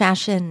fast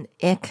fashion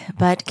ick,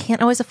 but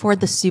can't always afford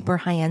the super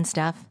high-end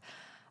stuff?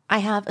 I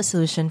have a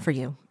solution for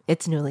you.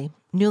 It's Nuuly.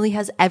 Nuuly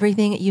has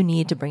everything you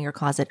need to bring your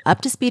closet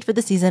up to speed for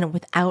the season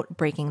without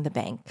breaking the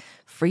bank.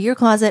 Free your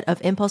closet of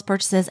impulse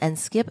purchases and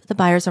skip the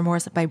buyer's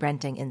remorse by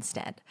renting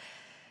instead.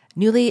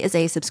 Nuuly is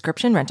a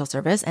subscription rental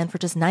service, and for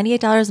just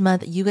 $98 a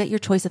month, you get your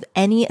choice of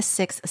any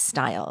 6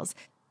 styles.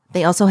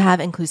 They also have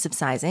inclusive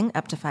sizing,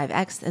 up to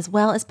 5X, as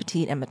well as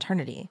petite and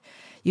maternity.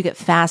 You get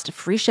fast,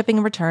 free shipping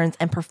and returns,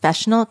 and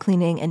professional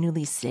cleaning and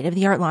Nuuly's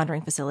state-of-the-art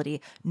laundering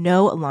facility.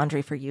 No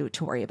laundry for you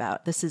to worry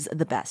about. This is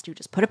the best. You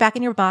just put it back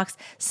in your box,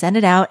 send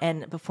it out,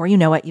 and before you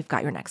know it, you've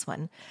got your next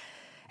one.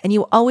 And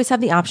you always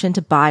have the option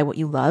to buy what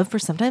you love for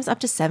sometimes up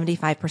to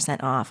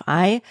 75% off.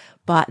 I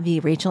bought the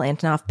Rachel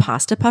Antonoff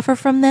pasta puffer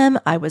from them.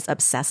 I was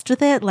obsessed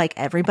with it, like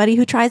everybody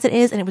who tries it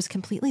is, and it was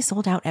completely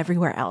sold out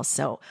everywhere else.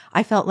 So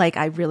I felt like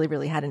I really,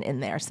 really had an in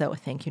there. So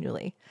thank you,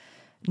 Nuuly.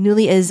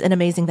 Nuuly is an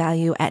amazing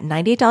value at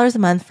 $98 a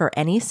month for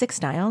any 6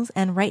 styles.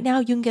 And right now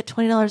you can get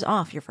 $20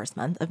 off your first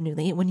month of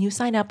Nuuly when you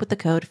sign up with the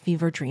code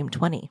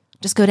FEVERDREAM20.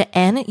 Just go to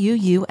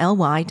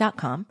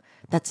NUULY.com.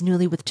 That's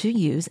Nuuly with 2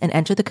 U's, and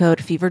enter the code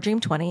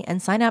FEVERDREAM20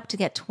 and sign up to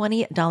get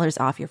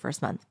 $20 off your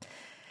first month.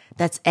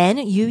 That's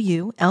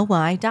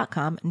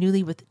NUULY.com,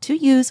 Nuuly with 2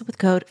 U's with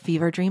code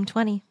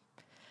FEVERDREAM20.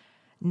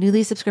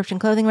 Nuuly subscription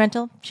clothing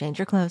rental. Change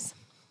your clothes.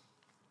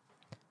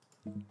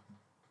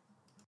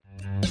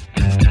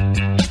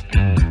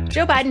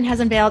 Joe Biden has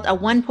unveiled a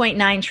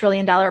 $1.9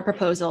 trillion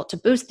proposal to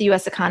boost the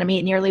U.S.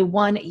 economy nearly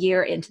 1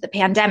 year into the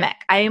pandemic.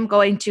 I am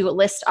going to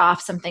list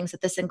off some things that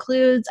this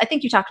includes. I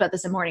think you talked about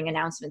this in morning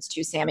announcements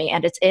too, Sammy,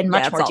 and it's in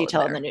much more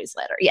detail in the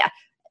newsletter. Yeah,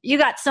 you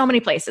got so many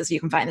places you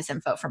can find this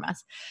info from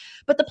us.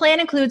 But the plan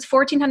includes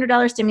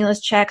 $1,400 stimulus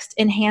checks,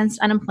 enhanced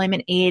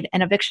unemployment aid,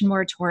 an eviction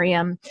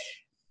moratorium.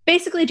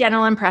 Basically,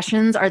 general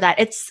impressions are that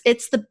it's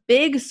the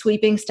big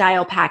sweeping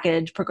style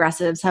package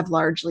progressives have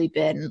largely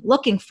been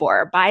looking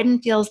for.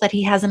 Biden feels that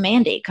he has a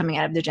mandate coming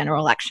out of the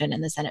general election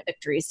and the Senate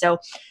victory. So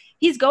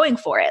he's going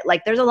for it.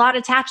 Like there's a lot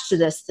attached to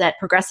this that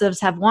progressives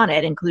have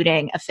wanted,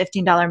 including a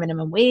 $15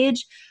 minimum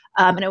wage.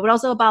 And it would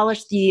also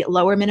abolish the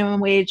lower minimum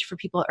wage for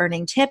people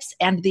earning tips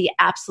and the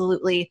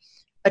absolutely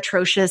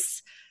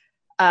atrocious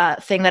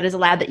thing that is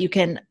allowed that you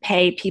can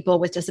pay people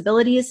with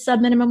disabilities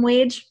sub-minimum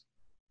wage.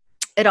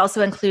 It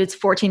also includes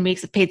 14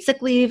 weeks of paid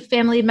sick leave,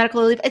 family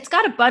medical leave. It's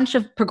got a bunch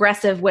of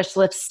progressive wish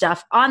list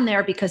stuff on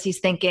there because he's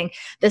thinking,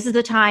 this is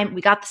the time.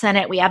 We got the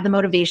Senate. We have the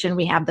motivation.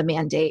 We have the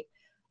mandate.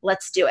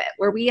 Let's do it.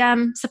 Were we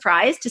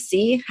surprised to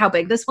see how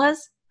big this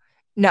was?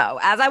 No.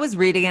 As I was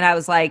reading it, I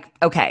was like,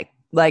 okay.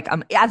 Like,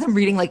 as I'm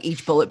reading like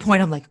each bullet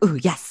point, I'm like, ooh,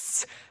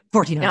 yes,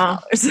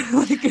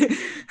 $1,400,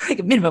 like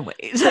a minimum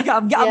wage. Like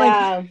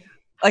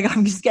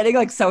I'm just getting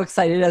like so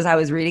excited as I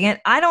was reading it.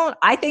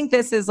 I think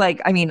this is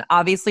like, I mean,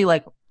 obviously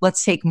like,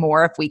 let's take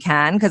more if we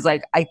can. Cause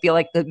like, I feel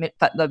like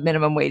the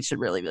minimum wage should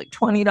really be like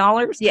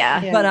 $20.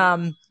 Yeah.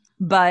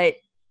 But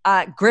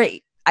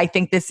great. I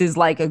think this is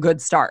like a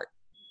good start.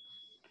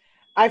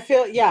 I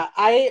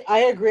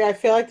agree. I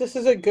feel like this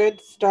is a good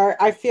start.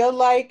 I feel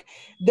like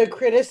the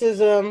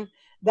criticism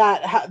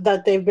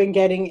that they've been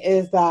getting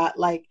is that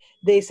like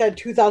they said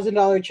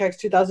 $2,000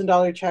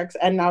 checks,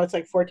 and now it's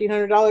like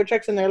 $1,400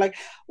 checks, and they're like,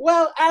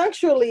 well,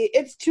 actually,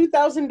 it's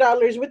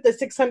 $2,000 with the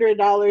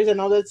 $600 and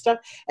all that stuff,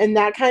 and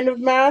that kind of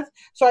math.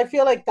 So I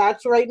feel like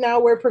that's right now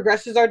where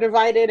progressives are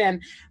divided,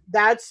 and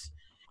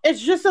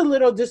it's just a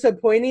little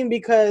disappointing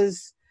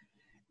because,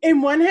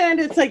 in one hand,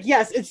 it's like,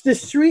 yes, it's the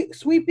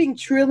sweeping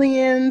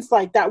trillions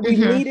like that we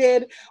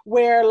needed,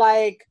 where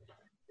like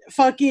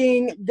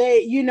fucking they,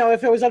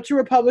 if it was up to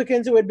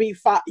Republicans, it would be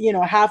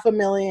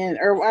 $500,000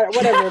 or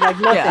whatever, like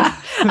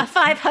nothing. A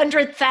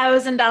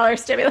 $500,000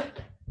 stimulus.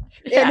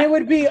 Yeah. And it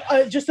would be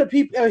just a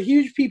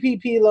huge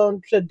PPP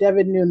loan to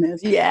Devin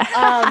Nunes.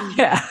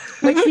 Yeah.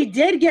 Which he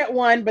did get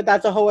one, but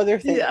that's a whole other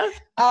thing. Yeah.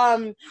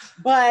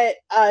 But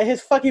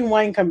his fucking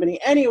wine company.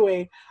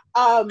 Anyway.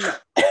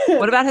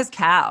 What about his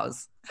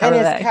cows?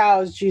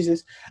 Cows,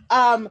 Jesus.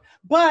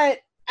 But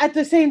at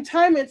the same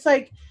time, it's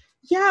like,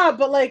 yeah,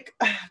 but like,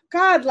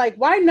 God, like,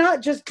 why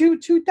not just do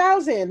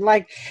 2,000?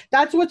 Like,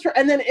 that's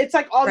and then it's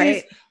like all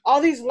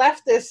these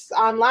leftists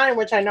online,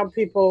 which I know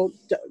people,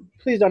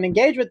 please don't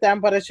engage with them,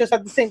 but it's just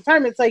at the same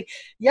time, it's like,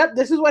 yep,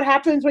 this is what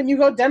happens when you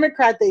go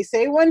Democrat. They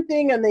say one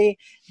thing and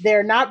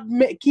they're not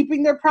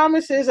keeping their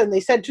promises, and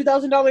they said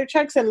 $2,000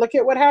 checks, and look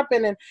at what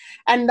happened.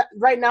 And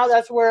right now,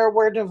 that's where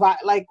we're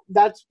divided. Like,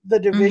 that's the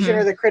division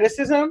or the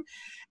criticism.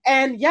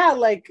 And yeah,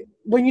 like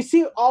when you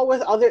see all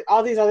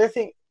these other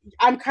things,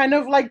 I'm kind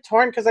of like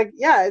torn because like,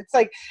 yeah, it's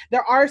like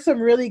there are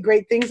some really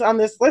great things on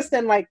this list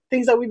and like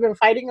things that we've been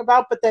fighting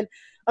about, but then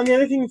on the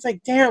other thing, it's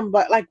like, damn,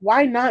 but like,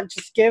 why not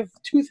just give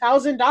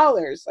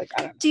 $2,000? Like,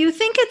 I don't know. Do you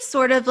think it's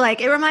sort of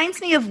like, it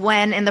reminds me of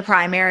when in the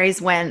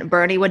primaries, when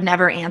Bernie would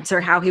never answer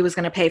how he was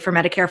going to pay for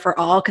Medicare for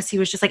all, because he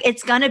was just like,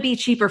 it's going to be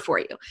cheaper for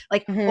you.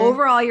 Like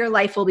overall, your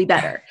life will be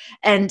better.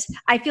 And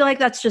I feel like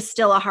that's just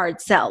still a hard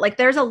sell. Like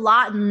there's a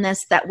lot in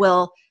this that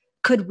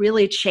could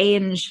really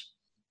change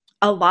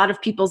a lot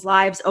of people's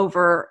lives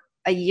over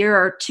a year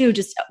or two,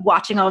 just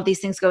watching all of these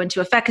things go into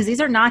effect. Because these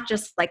are not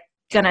just like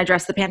going to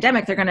address the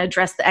pandemic. They're going to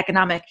address the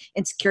economic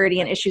insecurity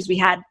and issues we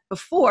had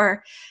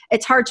before.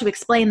 It's hard to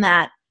explain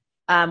that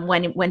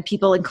when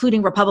people,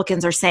 including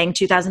Republicans, are saying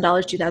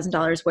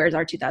 $2,000, where's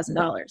our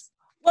 $2,000?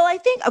 Well, I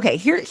think, okay,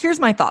 here's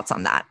my thoughts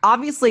on that.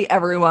 Obviously,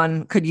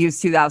 everyone could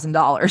use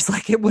 $2,000.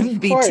 Like, it wouldn't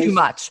be too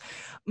much.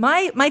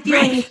 My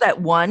feeling is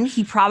that, one,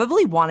 he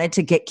probably wanted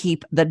to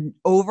keep the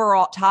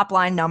overall top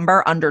line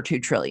number under 2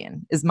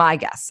 trillion is my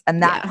guess.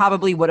 And that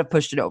probably would have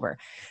pushed it over.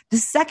 The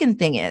second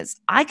thing is,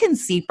 I can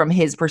see from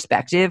his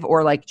perspective,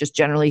 or like just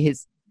generally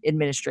his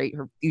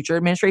future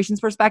administration's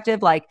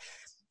perspective, like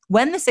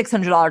when the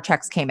 $600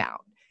 checks came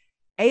out,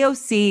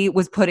 AOC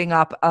was putting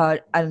up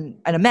an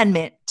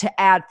amendment to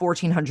add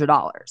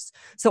 $1,400.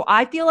 So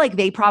I feel like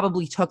they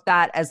probably took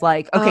that as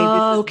like,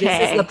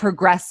 this is the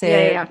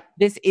progressive.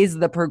 This is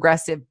the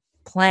progressive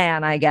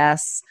plan, I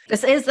guess.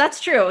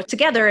 That's true.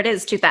 Together it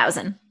is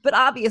 2,000. But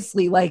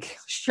obviously, like,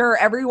 sure,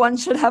 everyone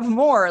should have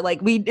more.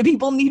 Like,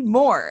 people need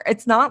more.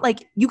 It's not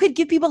like you could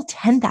give people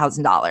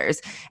 $10,000,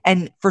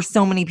 and for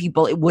so many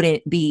people, it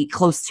wouldn't be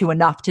close to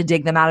enough to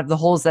dig them out of the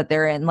holes that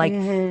they're in. Like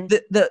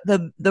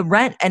the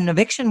rent and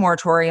eviction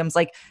moratoriums,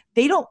 like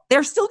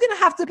they're still going to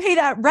have to pay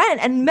that rent,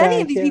 and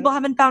many of these people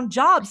haven't found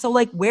jobs. So,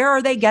 like, where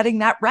are they getting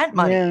that rent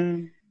money? Yeah.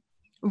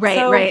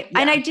 Right. Yeah.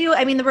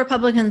 And the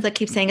Republicans that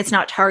keep saying it's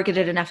not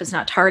targeted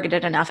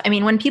enough, I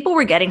mean, when people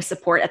were getting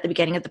support at the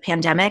beginning of the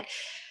pandemic,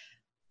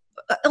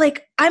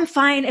 like, I'm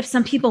fine if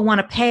some people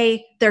want to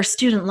pay their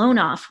student loan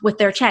off with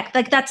their check.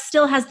 Like, that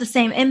still has the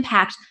same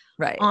impact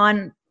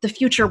on the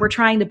future we're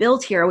trying to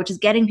build here, which is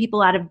getting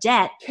people out of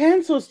debt.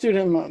 Cancel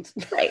student loans.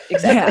 Right,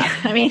 exactly.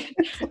 Yeah. I mean,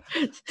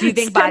 do you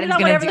think Biden's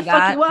going to do that?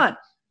 Fuck you want.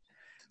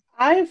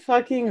 I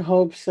fucking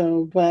hope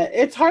so, but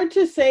it's hard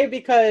to say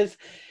because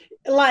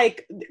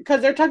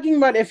they're talking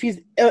about if he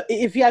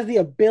has the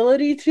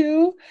ability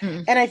to,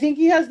 and I think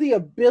he has the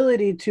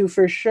ability to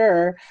for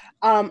sure.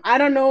 I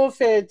don't know if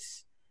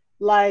it's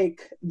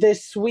like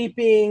this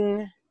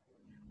sweeping.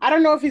 I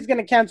don't know if he's going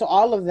to cancel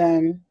all of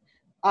them,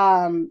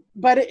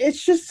 but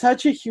it's just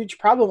such a huge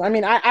problem. I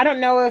mean, I don't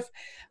know if,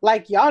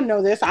 like, y'all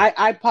know this.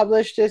 I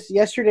published this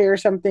yesterday or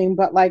something,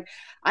 but like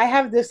I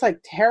have this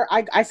like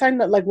I signed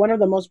like one of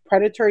the most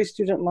predatory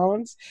student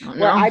loans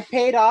where I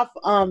paid off.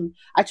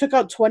 I took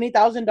out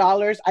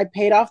 $20,000. I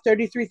paid off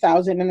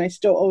 $33,000, and I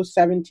still owe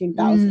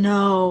 $17,000.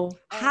 No,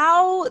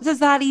 how does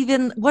that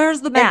even? Where's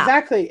the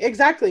math?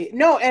 Exactly.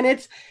 No, and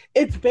it's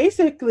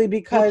basically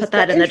because we'll put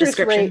that in the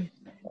description.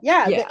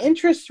 The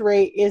interest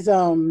rate is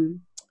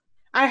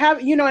I have,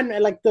 and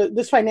like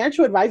this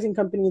financial advising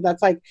company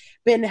that's like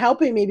been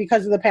helping me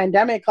because of the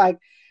pandemic. Like,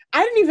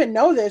 I didn't even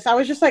know this. I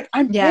was just like,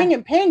 I'm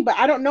paying, but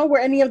I don't know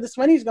where any of this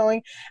money's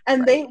going.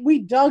 And we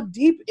dug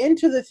deep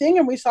into the thing,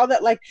 and we saw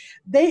that like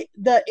the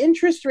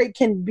interest rate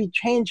can be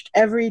changed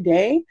every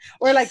day,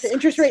 or like the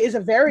interest rate is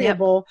a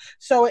variable.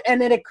 So,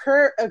 and it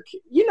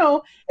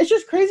it's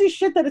just crazy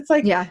shit that it's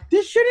like,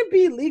 this shouldn't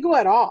be legal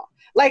at all.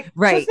 Like,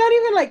 so it's not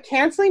even like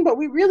canceling, but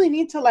we really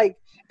need to like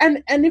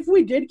And if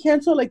we did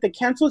cancel, like the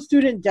canceled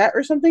student debt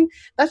or something,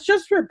 that's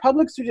just for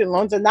public student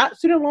loans. And that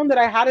student loan that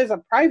I had is a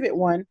private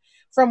one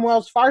from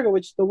Wells Fargo,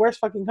 which is the worst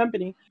fucking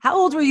company. How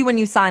old were you when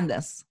you signed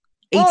this?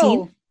 18?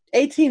 Oh,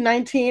 18,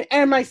 19.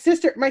 And my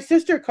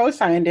sister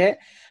co-signed it.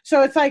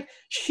 So it's like,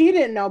 she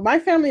didn't know. My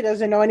family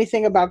doesn't know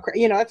anything about,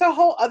 it's a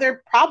whole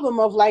other problem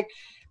of like,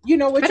 which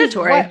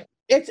predatory. is what,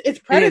 it's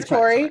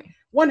predatory,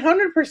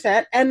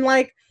 100%. And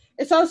like,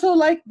 it's also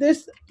like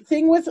this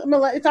thing with,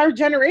 it's our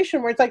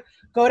generation where it's like,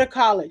 go to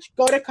college,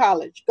 go to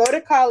college, go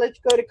to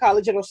college, go to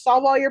college. It'll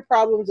solve all your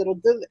problems.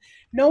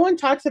 No one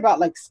talks about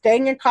like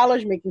staying in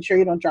college, making sure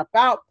you don't drop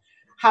out,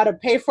 how to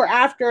pay for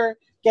after,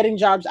 getting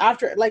jobs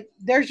after. Like,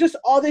 there's just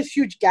all this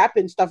huge gap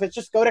in stuff. It's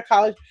just go to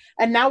college.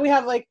 And now we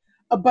have like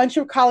a bunch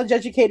of college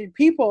educated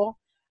people,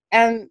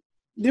 and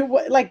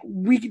like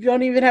we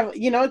don't even have,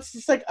 it's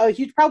just like a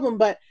huge problem.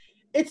 But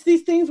it's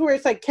these things where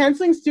it's like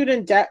canceling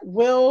student debt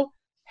will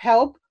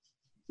help,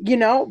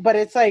 but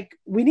it's like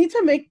we need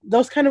to make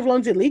those kind of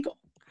loans illegal.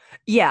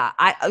 Yeah,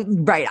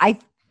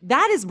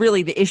 that is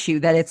really the issue,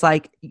 that it's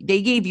like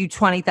they gave you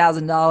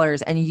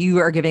 $20,000 and you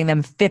are giving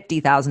them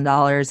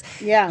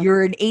 $50,000. Yeah.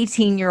 You're an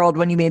 18-year-old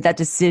when you made that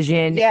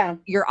decision. Yeah.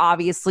 You're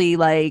obviously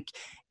like,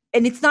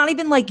 and it's not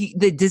even like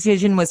the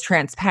decision was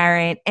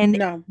transparent. And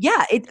no.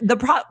 Yeah,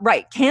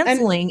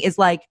 canceling is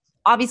like,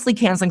 obviously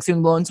canceling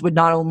student loans would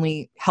not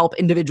only help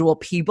individual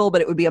people,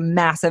 but it would be a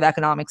massive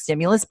economic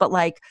stimulus. But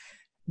like,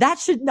 that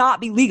should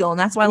not be legal. And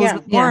that's why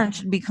Elizabeth Warren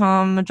should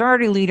become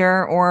majority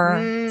leader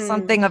or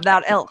something of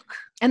that ilk.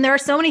 And there are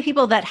so many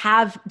people that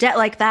have debt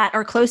like that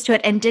or close to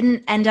it and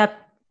didn't end up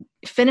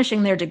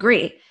finishing their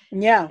degree.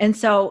 Yeah. And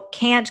so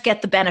can't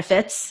get the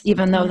benefits,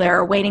 even though there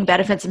are waiting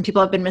benefits, and people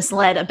have been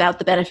misled about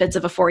the benefits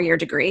of a 4-year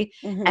degree.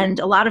 Mm-hmm. And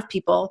a lot of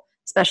people,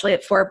 especially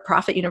at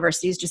for-profit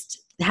universities, just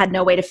had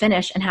no way to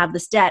finish and have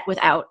this debt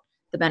without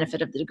the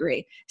benefit of the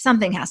degree.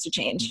 Something has to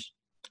change.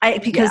 I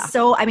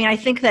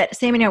think that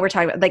Sam and I were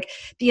talking about, like,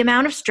 the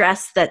amount of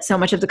stress that so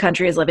much of the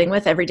country is living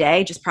with every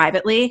day, just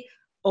privately,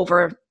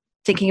 over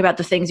thinking about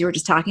the things you were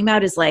just talking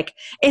about, is like,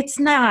 it's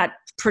not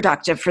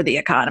productive for the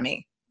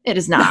economy. It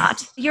is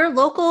not. Your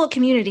local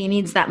community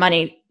needs that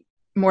money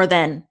more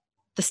than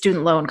the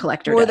student loan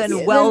collector more does.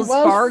 than Wells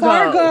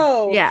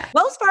Fargo. Yeah.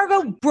 Wells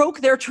Fargo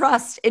broke their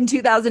trust in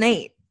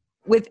 2008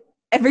 with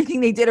everything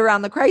they did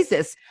around the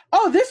crisis.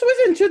 Oh, this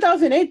was in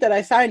 2008 that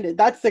I signed it.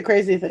 That's the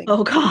crazy thing.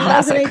 Oh,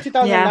 God. 2008,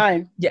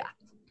 2009. Yeah.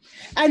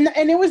 And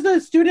it was the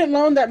student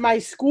loan that my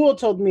school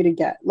told me to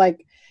get.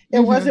 Like, it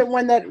wasn't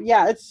one that,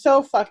 it's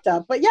so fucked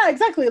up. But yeah,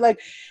 exactly.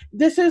 Like,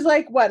 this is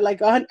like what, like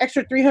an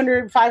extra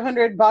 $300,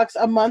 $500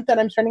 a month that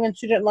I'm spending on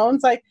student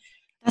loans. Like,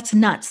 that's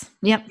nuts.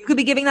 Yep. You could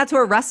be giving that to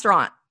a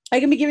restaurant. I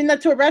can be giving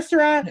that to a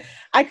restaurant.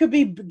 I could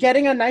be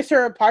getting a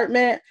nicer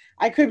apartment.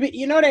 I could be,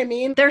 you know what I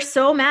mean? They're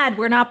so mad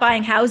we're not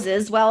buying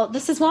houses. Well,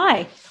 this is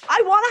why.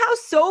 I want a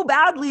house so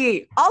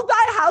badly. I'll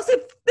buy a house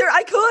if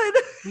I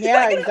could.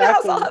 Yeah, if I get a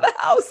house, I'll have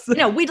a house.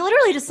 No, we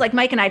literally just, like,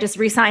 Mike and I just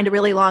re-signed a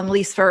really long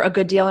lease for a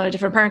good deal in a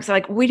different apartment. So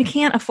like, we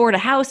can't afford a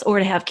house or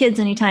to have kids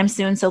anytime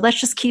soon. So let's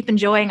just keep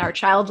enjoying our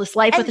childless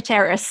life with a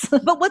terrace.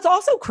 But what's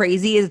also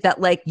crazy is that,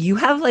 like, you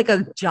have like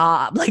a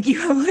job, like you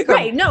have like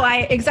right. No,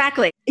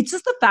 exactly. It's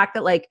just the fact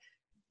that, like,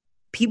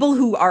 people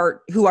who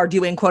are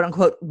doing quote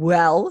unquote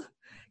well,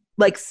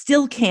 like,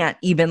 still can't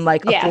even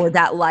like afford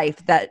that life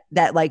that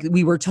like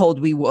we were told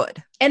we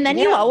would. And then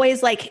you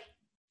always, like,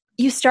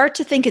 you start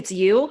to think it's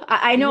you.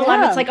 I know a lot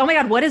of it's like, oh my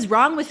God, what is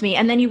wrong with me?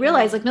 And then you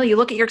realize, like, no, you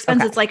look at your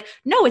expenses, it's like,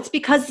 no, it's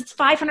because it's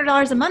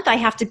 $500 a month I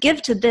have to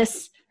give to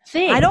this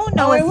thing. I don't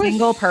know a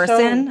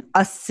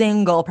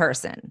single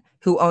person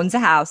who owns a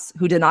house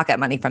who did not get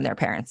money from their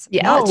parents.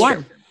 Yeah, not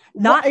one.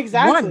 Not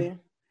exactly. one.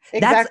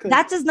 Exactly.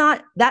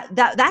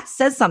 That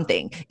says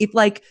something. If,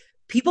 like,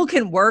 people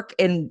can work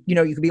and, you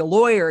could be a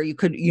lawyer, you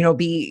could,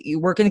 you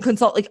work in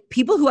consult, like,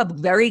 people who have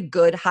very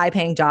good high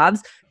paying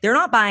jobs, they're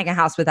not buying a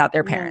house without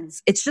their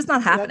parents. It's just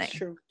not happening. That's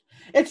true.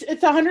 It's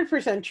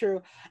 100%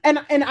 true. And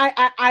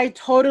I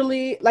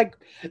totally, like,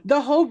 the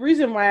whole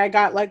reason why I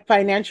got, like,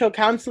 financial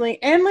counseling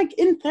and, like,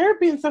 in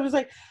therapy and stuff is,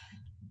 like,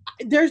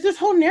 there's this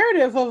whole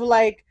narrative of,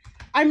 like,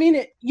 I mean,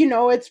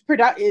 it's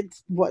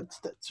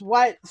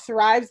what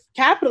thrives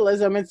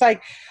capitalism. It's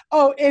like,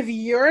 oh, if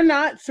you're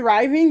not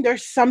thriving,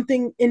 there's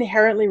something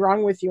inherently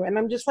wrong with you. And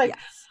I'm just like,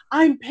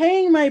 I'm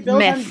paying my bills.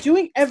 Myth. I'm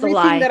doing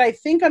everything that I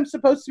think I'm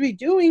supposed to be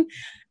doing.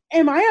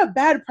 Am I a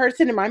bad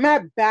person? Am I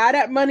bad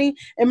at money?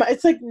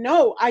 It's like,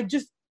 no,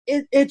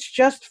 it's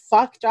just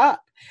fucked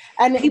up.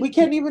 And we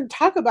can't even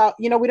talk about,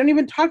 we don't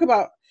even talk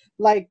about,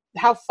 like,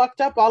 how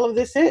fucked up all of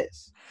this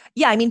is.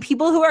 Yeah, I mean,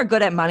 people who are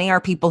good at money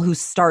are people who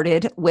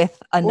started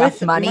with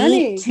enough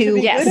money to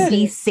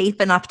be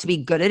safe enough to be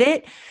good at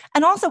it.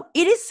 And also,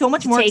 it is so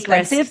much more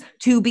expensive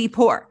to be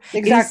poor.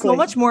 Exactly. It is so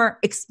much more.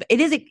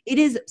 It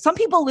is. Some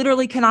people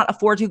literally cannot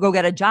afford to go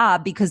get a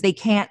job because they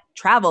can't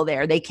travel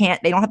there. They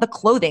don't have the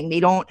clothing. They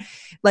don't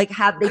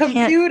have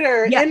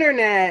computer,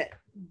 internet.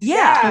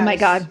 Yeah. Oh my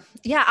God.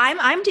 Yeah,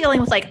 I'm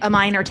dealing with, like, a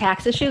minor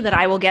tax issue that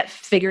I will get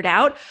figured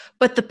out,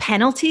 but the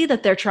penalty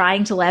that they're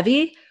trying to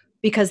levy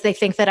because they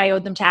think that I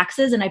owed them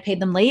taxes and I paid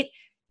them late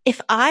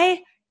if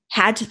I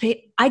had to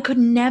pay, I could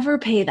never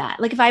pay that.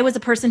 Like if I was a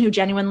person who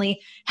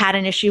genuinely had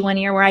an issue one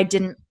year where I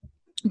didn't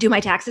do my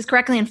taxes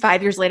correctly and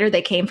 5 years later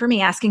they came for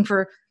me asking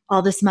for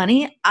all this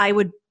money, I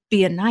would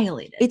be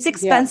annihilated. It's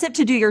expensive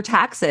to do your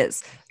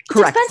taxes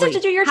correctly. It's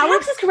expensive to do your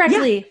taxes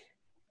correctly.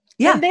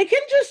 Yeah. And they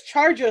can just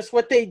charge us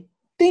what they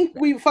think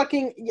we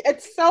fucking,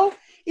 it's so,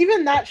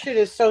 even that shit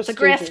is so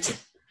stupid.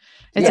 Grift.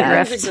 It's a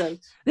grift.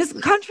 This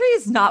country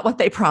is not what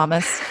they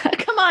promise.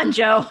 Come on,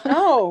 Joe.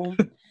 No.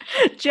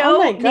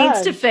 Joe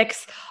needs to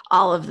fix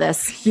all of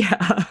this.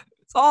 Yeah.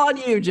 It's all on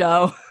you,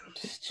 Joe.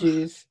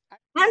 Jeez.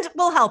 And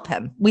we'll help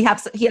him. He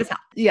has help.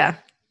 Yeah.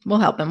 We'll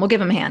help him. We'll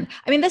give him a hand.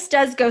 I mean, this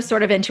does go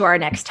sort of into our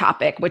next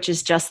topic, which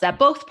is just that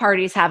both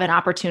parties have an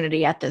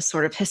opportunity at this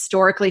sort of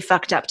historically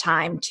fucked up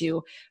time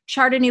to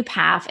chart a new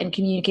path and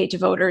communicate to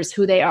voters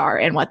who they are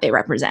and what they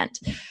represent.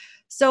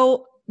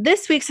 So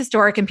this week's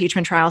historic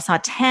impeachment trial saw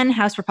 10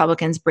 House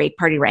Republicans break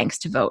party ranks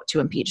to vote to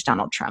impeach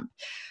Donald Trump.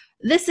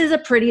 This is a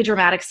pretty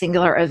dramatic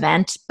singular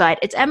event, but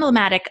it's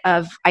emblematic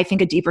of, I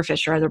think, a deeper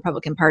fissure of the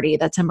Republican Party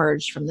that's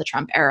emerged from the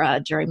Trump era,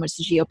 during which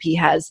the GOP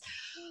has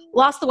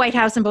lost the White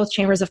House and both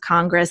chambers of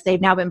Congress. They've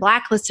now been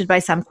blacklisted by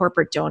some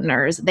corporate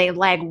donors. They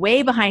lag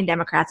way behind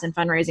Democrats in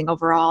fundraising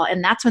overall,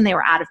 and that's when they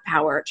were out of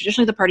power.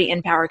 Traditionally, the party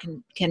in power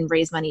can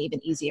raise money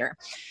even easier.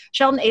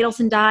 Sheldon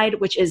Adelson died,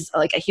 which is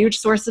like a huge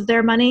source of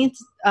their money.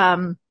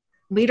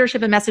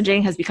 Leadership and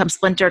messaging has become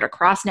splintered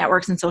across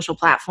networks and social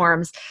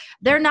platforms.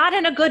 They're not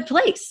in a good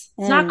place.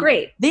 It's not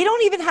great. They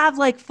don't even have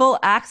like full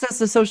access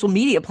to social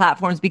media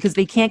platforms because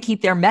they can't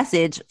keep their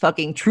message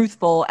fucking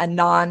truthful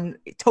and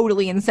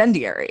totally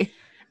incendiary.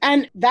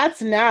 And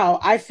that's now.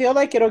 I feel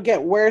like it'll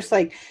get worse.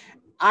 Like,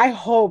 I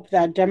hope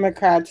that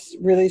Democrats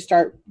really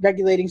start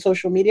regulating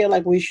social media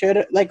like we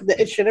should, like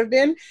it should have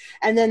been.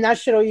 And then that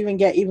shit will even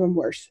get even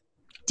worse.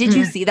 Did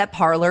you see that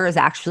Parler is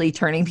actually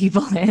turning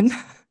people in?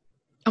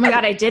 Oh my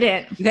God, I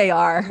didn't. They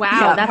are.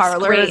 Wow,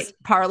 that's great.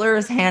 Parler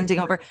is handing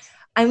over.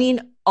 I mean,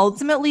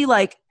 ultimately,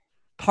 like,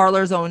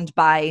 Parler's owned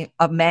by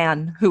a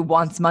man who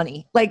wants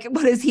money. Like,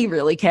 what does he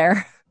really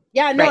care?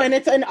 Yeah, no, and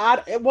it's an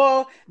odd,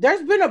 well,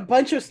 there's been a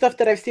bunch of stuff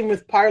that I've seen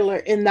with Parler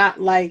in that,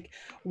 like,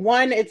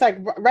 one, it's like,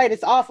 right,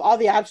 it's off all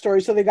the app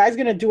stores. So the guy's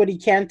going to do what he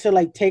can to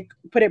like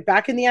put it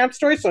back in the app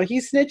store. So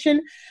he's snitching.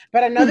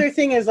 But another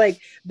thing is like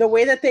the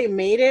way that they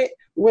made it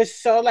was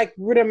so like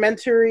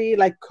rudimentary,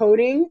 like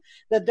coding,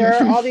 that there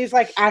are all these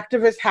like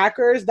activist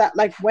hackers that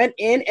like went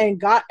in and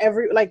got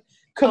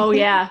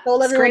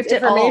stole everyone's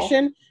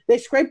information. They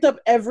scraped up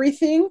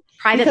everything.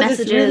 Private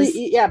messages.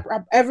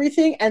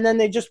 Everything. And then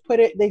they just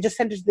sent it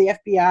to the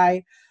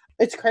FBI.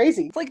 It's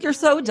crazy. It's like, you're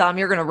so dumb,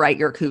 you're going to write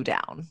your coup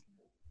down.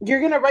 You're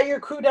going to write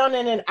your coup down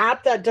in an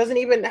app that doesn't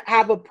even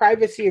have a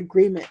privacy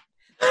agreement.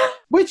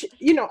 Which,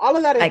 all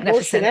of that is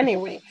bullshit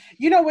anyway.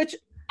 Which,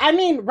 I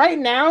mean, right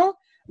now,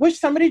 which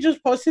somebody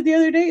just posted the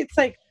other day, it's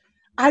like,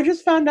 I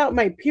just found out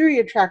my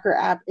period tracker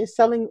app is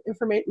selling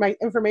my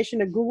information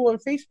to Google and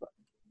Facebook.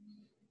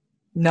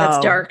 No.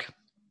 That's dark.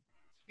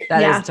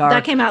 That is dark.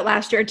 That came out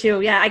last year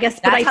too. Yeah, I guess.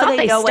 But I thought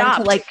they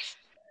stopped.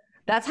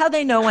 That's how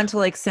they know when to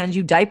like send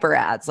you diaper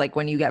ads, like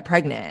when you get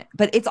pregnant.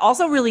 But it's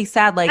also really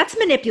sad. Like, that's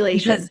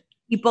manipulation. Because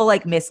people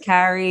like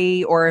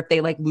miscarry, or if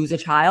they like lose a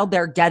child,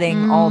 they're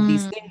getting all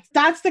these things.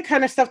 That's the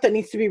kind of stuff that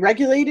needs to be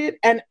regulated,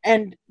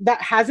 and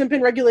that hasn't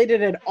been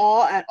regulated at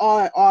all.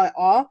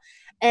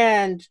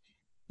 And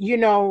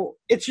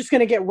it's just going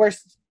to get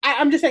worse.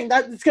 I'm just saying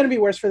that it's going to be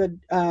worse for the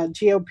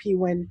GOP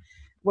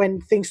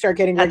when things start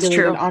getting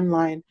regulated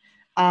online.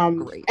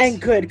 Great.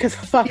 And good, because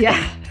fuck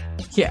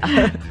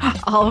yeah.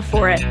 All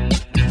for it.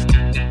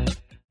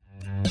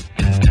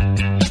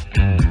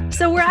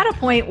 So we're at a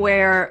point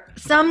where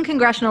some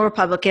congressional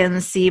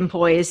Republicans seem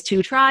poised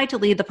to try to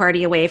lead the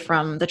party away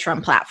from the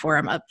Trump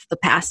platform of the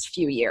past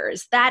few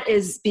years. That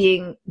is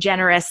being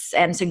generous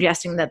and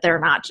suggesting that they're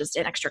not just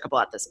inextricable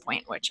at this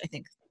point, which I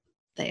think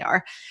they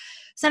are.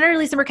 Senator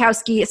Lisa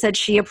Murkowski said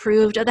she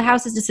approved of the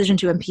House's decision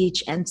to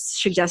impeach and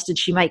suggested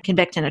she might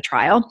convict in a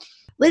trial.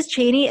 Liz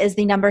Cheney is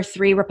the number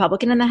 3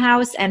 Republican in the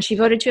House, and she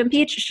voted to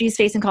impeach. She's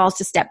facing calls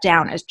to step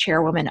down as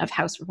chairwoman of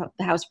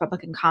the House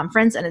Republican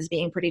Conference and is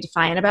being pretty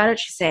defiant about it.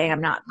 She's saying, I'm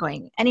not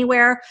going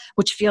anywhere,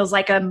 which feels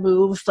like a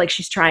move, like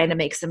she's trying to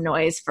make some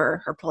noise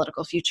for her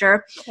political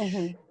future.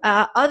 Mm-hmm.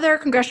 Other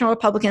congressional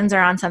Republicans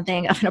are on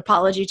something of an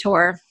apology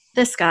tour.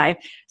 This guy,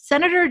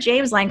 Senator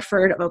James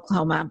Lankford of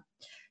Oklahoma.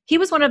 He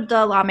was one of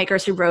the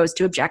lawmakers who rose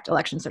to object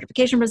election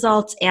certification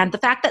results, and the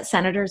fact that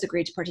senators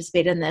agreed to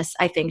participate in this,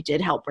 I think, did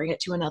help bring it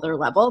to another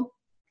level.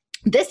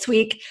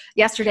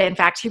 Yesterday, in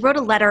fact, he wrote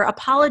a letter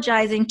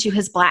apologizing to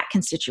his Black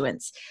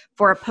constituents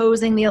for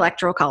opposing the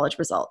Electoral College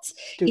results.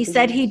 He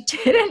said he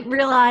didn't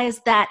realize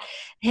that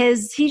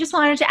he just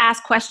wanted to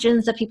ask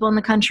questions that people in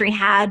the country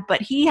had, but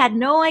he had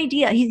no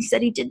idea. He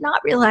said he did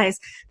not realize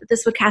that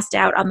this would cast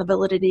doubt on the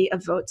validity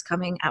of votes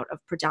coming out of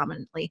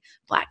predominantly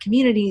Black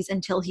communities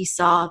until he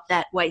saw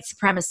that white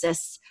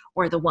supremacists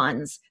were the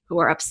ones who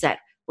were upset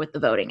with the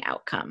voting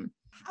outcome.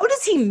 How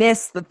does he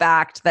miss the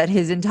fact that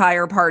his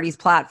entire party's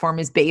platform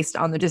is based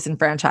on the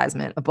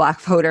disenfranchisement of Black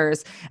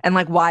voters? And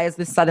like, why is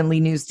this suddenly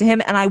news to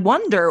him? And I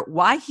wonder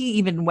why he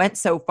even went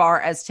so far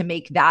as to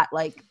make that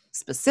like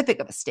specific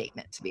of a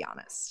statement, to be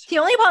honest. He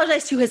only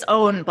apologized to his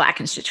own Black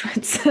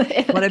constituents.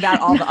 What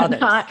about all the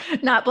others?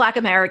 Not Black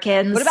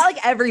Americans. What about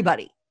like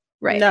everybody?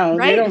 Right. No,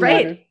 right, they don't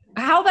right. matter.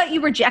 How about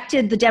you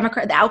rejected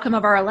the outcome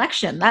of our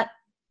election?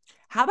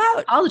 How about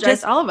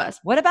apologize to all of us?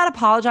 What about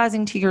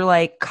apologizing to your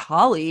like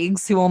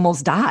colleagues who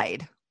almost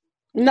died?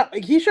 No,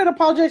 he should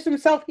apologize to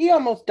himself. He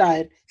almost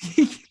died.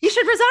 You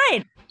should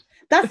resign.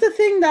 That's the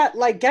thing that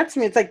like gets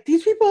me. It's like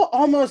these people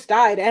almost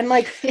died. And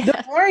like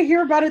the more I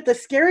hear about it, the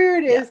scarier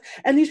it is.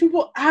 And these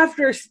people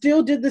after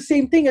still did the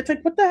same thing. It's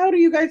like, what the hell do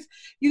you guys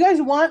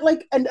want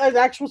like an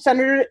actual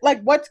senator?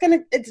 Like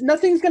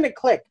nothing's going to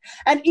click.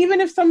 And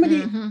even if somebody,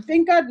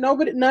 thank God,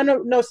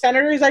 no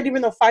senators died,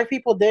 even though 5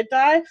 people did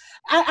die.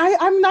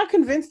 I'm not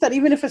convinced that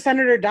even if a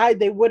senator died,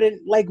 they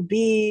wouldn't like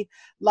be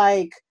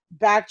like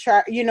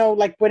backtrack,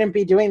 like wouldn't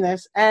be doing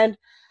this. And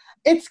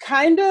it's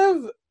kind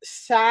of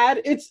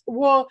sad. It's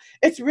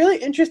really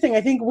interesting.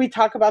 I think we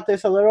talk about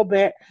this a little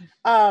bit.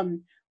 The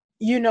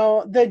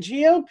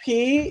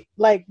GOP,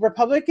 like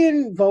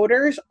Republican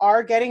voters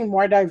are getting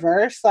more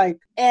diverse, like,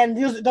 and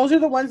those are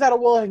the ones that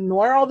will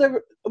ignore all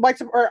the white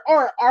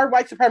or are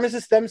white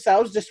supremacists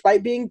themselves,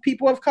 despite being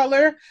people of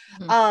color.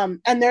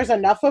 And there's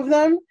enough of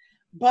them.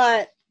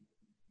 But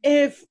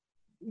if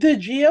the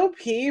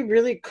GOP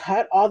really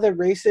cut all the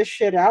racist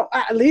shit out,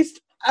 at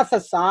least a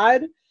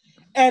facade,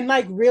 and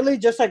like really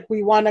just like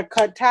we want to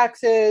cut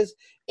taxes,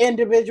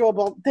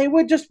 but they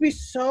would just be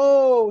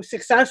so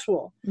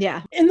successful.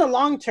 Yeah. In the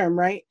long term,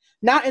 right?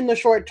 Not in the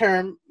short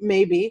term,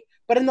 maybe,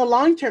 but in the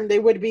long term, they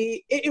would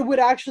be, it would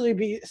actually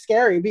be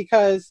scary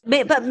because.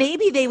 But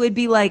maybe they would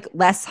be like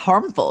less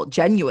harmful,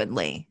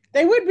 genuinely.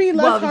 They would be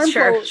less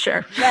harmful.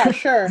 Sure. Yeah,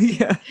 sure.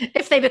 Yeah.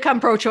 If they become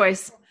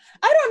pro-choice.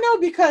 I don't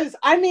know, because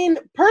I mean,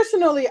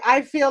 personally,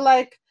 I feel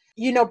like,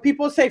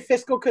 people say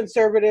fiscal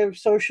conservative,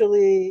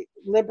 socially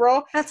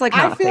liberal. That's like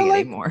not a thing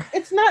anymore.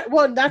 It's not,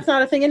 well, that's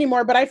not a thing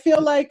anymore, but I feel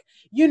like,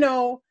 you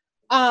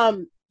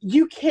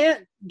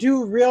can't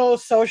do real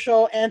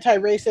social,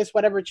 anti-racist,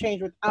 whatever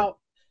change without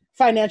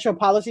financial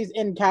policies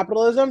in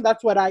capitalism.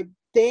 That's what I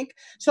think.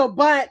 So,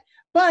 but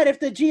if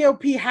the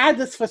GOP had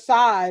this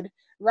facade,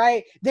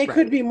 right, they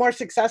could be more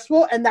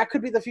successful, and that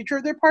could be the future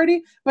of their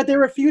party, but they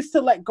refuse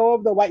to let go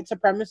of the white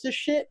supremacist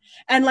shit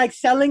and like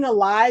selling a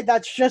lie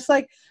that's just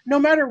like, no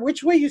matter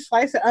which way you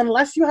slice it,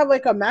 unless you have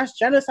like a mass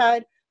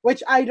genocide,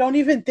 which I don't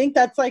even think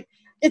that's like,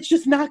 it's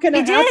just not going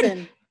to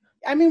happen.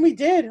 I mean, we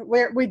did.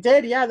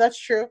 Yeah, that's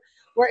true.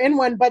 We're in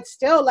one, but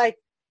still, like,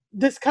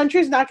 this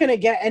country's not going to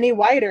get any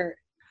whiter.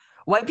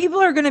 White people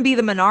are going to be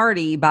the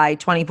minority by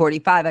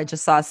 2045. I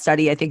just saw a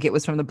study. I think it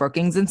was from the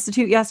Brookings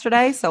Institute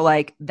yesterday. So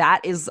like that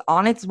is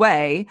on its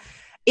way.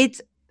 It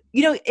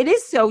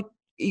is so,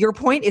 your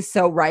point is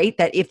so right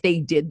that if they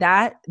did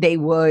that, they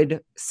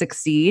would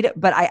succeed.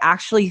 But I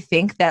actually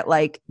think that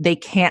like they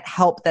can't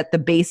help that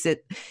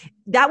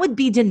that would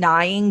be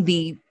denying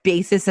the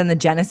basis and the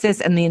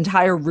genesis and the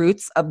entire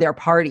roots of their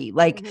party.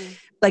 Like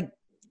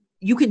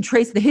you can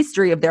trace the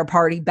history of their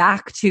party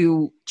back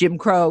to Jim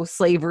Crow,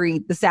 slavery,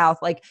 the South.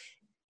 Like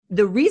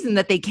the reason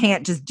that they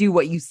can't just do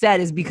what you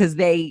said is because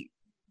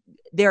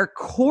their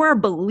core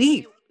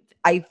belief,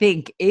 I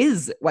think,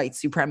 is white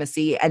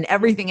supremacy, and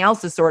everything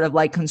else is sort of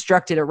like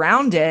constructed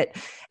around it.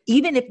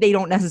 Even if they're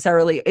not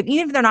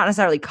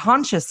necessarily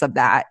conscious of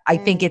that, I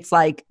think it's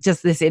like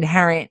just this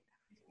inherent,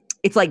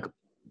 it's like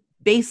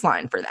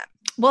baseline for them.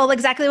 Well,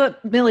 exactly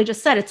what Millie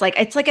just said. It's like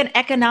an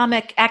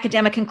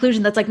academic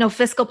conclusion that's like, no,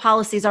 fiscal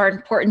policies are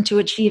important to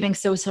achieving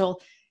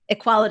social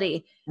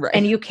equality. Right.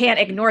 And you can't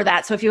ignore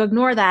that. So if you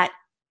ignore that,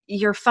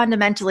 you're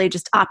fundamentally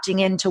just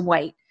opting into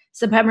white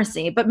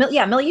supremacy. But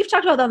Millie, you've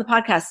talked about that on the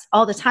podcast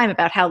all the time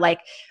about how like,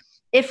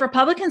 if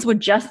Republicans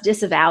would just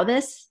disavow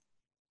this,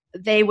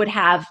 they would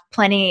have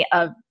plenty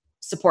of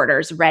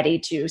supporters ready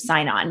to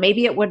sign on.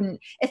 Maybe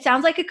it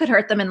sounds like it could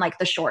hurt them in like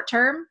the short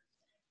term.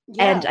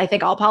 Yeah. And I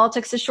think all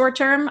politics is short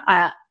term.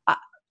 But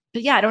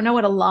yeah, I don't know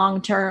what a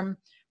long-term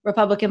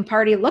Republican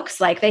Party looks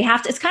like.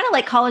 It's kind of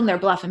like calling their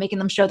bluff and making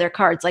them show their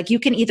cards. Like you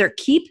can either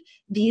keep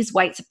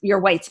your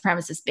white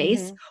supremacist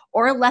base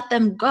or let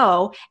them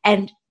go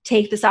and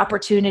take this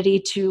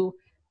opportunity to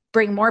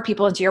bring more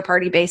people into your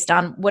party based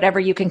on whatever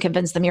you can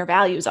convince them your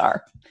values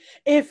are.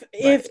 If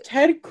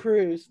Ted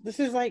Cruz,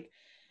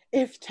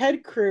 if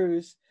Ted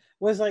Cruz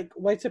was like,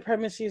 white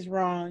supremacy is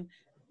wrong,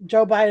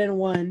 Joe Biden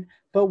won,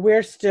 but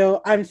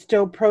I'm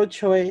still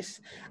pro-choice.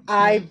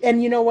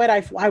 And you know what?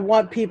 I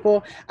want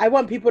people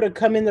to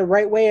come in the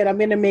right way, and I'm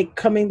going to make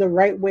coming the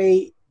right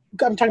way.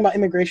 I'm talking about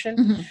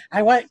immigration.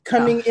 I want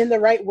coming in the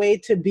right way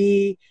to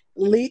be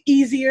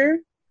easier,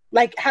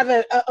 like have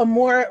a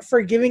more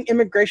forgiving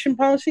immigration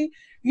policy.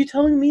 You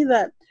telling me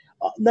that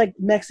like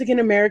Mexican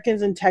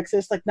Americans in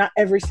Texas, like not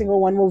every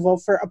single one will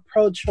vote for a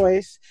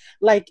pro-choice,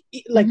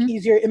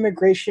 easier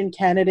immigration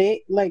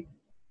candidate,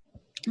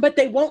 but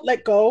they won't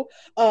let go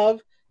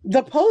of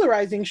the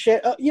polarizing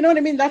shit. You know what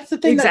I mean? That's the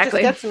thing that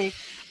just gets me.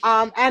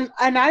 And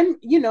I'm,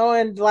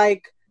 and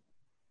like,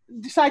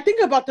 so I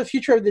think about the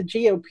future of the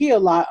GOP a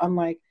lot. I'm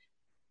like,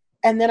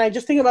 and then I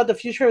just think about the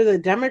future of the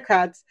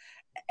Democrats,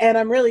 and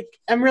I'm really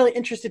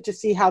interested to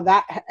see how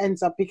that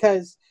ends up,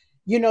 because,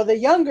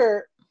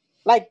 the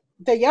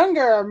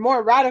younger are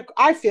more radical.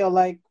 I feel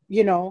like,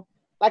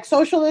 like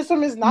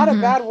socialism is not a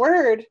bad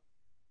word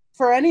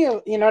for any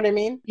of, you know what I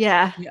mean?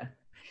 Yeah.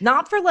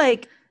 Not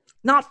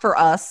for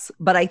us,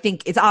 but I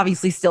think it's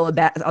obviously still a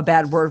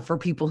bad word for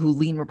people who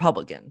lean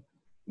Republican.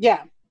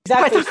 Yeah,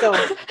 exactly. So,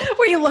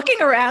 were you looking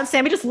around?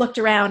 Sammy just looked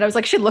around. I was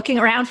like, she looking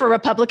around for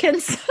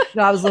Republicans?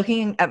 No, I was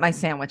looking at my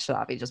sandwich that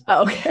Avi just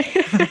bought.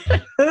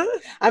 Okay.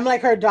 I'm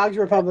like, her dog's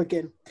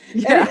Republican.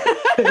 Yeah.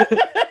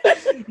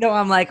 No,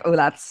 I'm like, oh,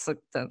 that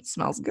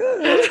smells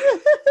good.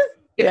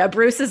 Yeah,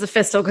 Bruce is a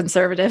fiscal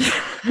conservative.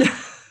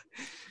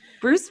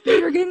 Bruce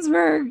Bader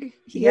Ginsburg.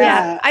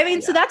 Yeah. I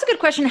mean, so that's a good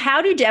question.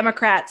 How do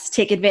Democrats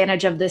take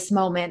advantage of this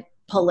moment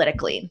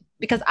politically?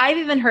 Because I've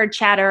even heard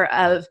chatter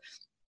of,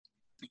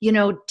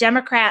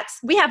 Democrats,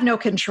 we have no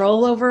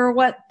control over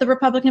what the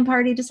Republican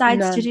Party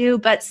decides to do,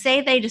 but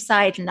say they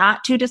decide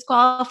not to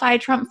disqualify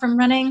Trump from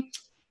running.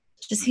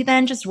 Does he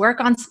then just work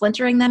on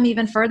splintering them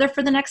even further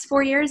for the next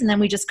 4 years, and then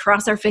we just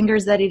cross our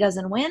fingers that he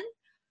doesn't win?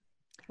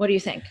 What do you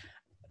think?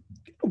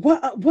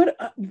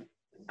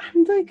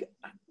 I'm like,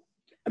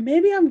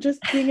 maybe I'm just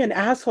being an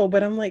asshole,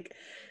 but I'm like,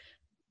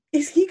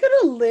 is he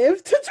gonna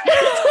live to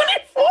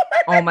 2024?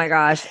 Oh my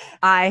gosh,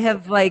 I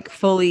have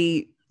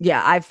fully His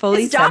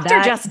said doctor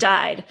that. just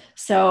died,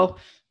 so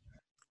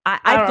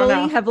I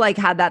fully have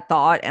had that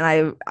thought,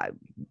 and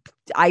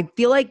I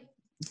feel like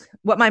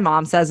what my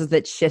mom says is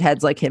that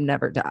shitheads like him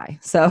never die.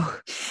 So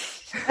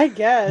I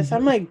guess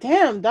I'm like,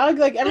 damn, dog.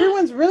 Like,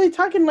 everyone's really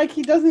talking like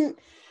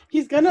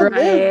he's gonna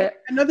live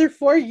another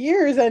 4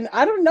 years, and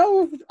I don't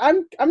know.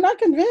 I'm not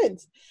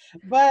convinced,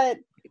 but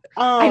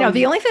I know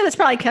the only thing that's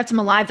probably kept him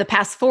alive the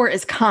past 4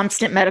 is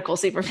constant medical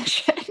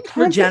supervision.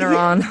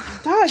 Regeneron.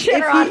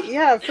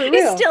 For real.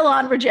 He's still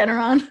on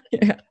Regeneron.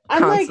 Yeah,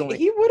 I'm constantly. Like,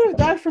 he would have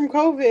died from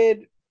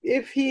COVID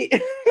if he.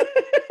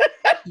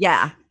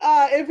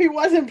 If he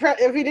wasn't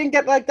if he didn't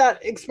get like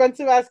that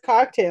expensive ass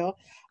cocktail.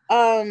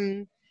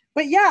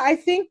 But yeah, I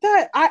think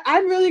that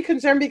I'm really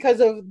concerned because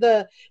of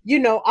the,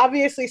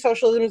 obviously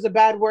socialism is a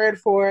bad word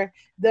for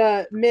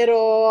the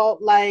middle,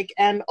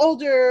 and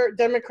older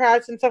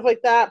Democrats and stuff like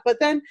that. But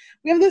then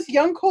we have this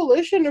young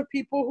coalition of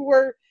people who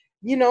are,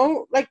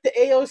 like the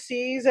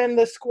AOCs and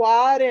the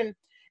squad. And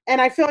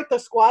I feel like the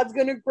squad's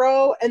going to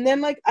grow. And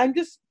then I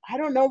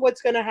don't know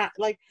what's going to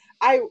happen.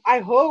 I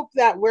hope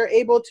that we're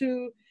able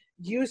to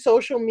use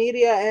social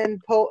media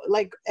and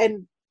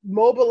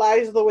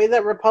mobilize the way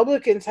that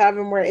Republicans have,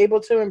 and we're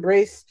able to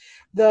embrace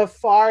the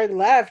far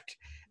left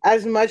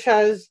as much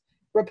as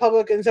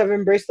Republicans have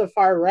embraced the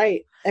far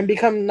right and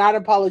become not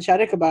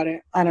apologetic about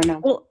it. I don't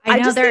know. Well,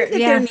 I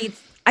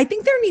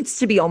think there needs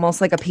to be almost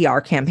like a PR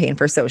campaign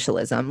for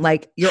socialism.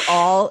 Like, you're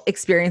all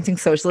experiencing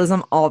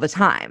socialism all the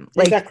time.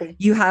 Exactly.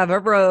 You have a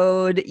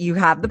road, you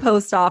have the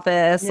post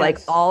office,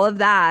 all of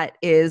that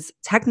is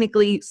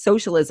technically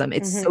socialism.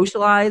 It's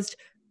socialized,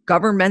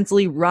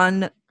 governmentally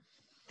run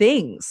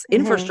things,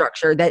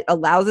 infrastructure that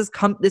allows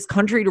this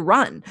country to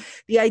run.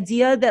 The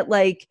idea that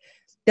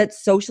that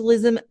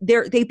socialism,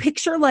 they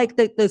picture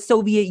the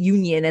Soviet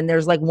Union, and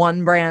there's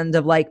one brand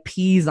of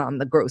peas on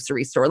the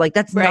grocery store.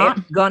 That's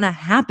not gonna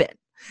happen.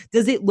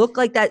 Does it look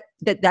like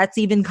that's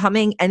even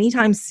coming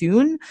anytime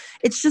soon?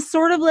 It's just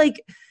sort of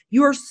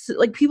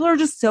people are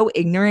just so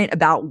ignorant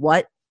about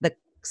what the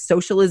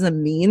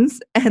socialism means,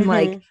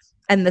 and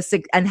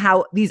and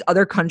how these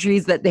other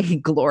countries that they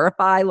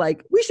glorify,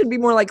 we should be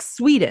more like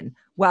Sweden.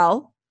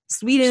 Well,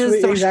 Sweden is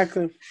social.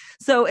 Exactly.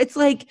 So it's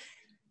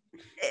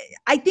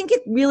I think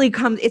it really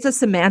it's a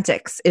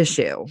semantics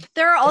issue.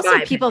 There are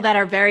also people that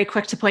are very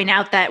quick to point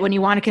out that when you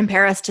want to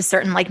compare us to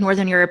certain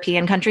Northern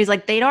European countries,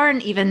 they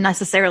aren't even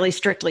necessarily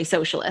strictly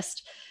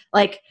socialist.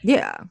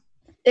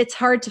 It's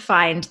hard to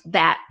find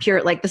that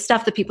pure, the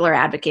stuff that people are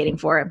advocating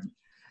for.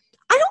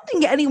 I don't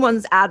think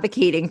anyone's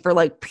advocating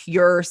for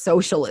pure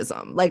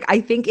socialism.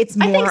 I think it's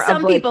more. I think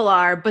some people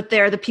are, but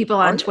they're the people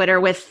on Twitter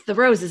with the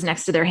roses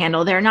next to their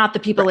handle. They're not the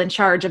people in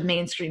charge of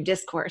mainstream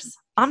discourse.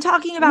 I'm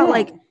talking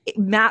about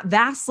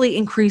vastly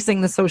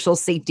increasing the social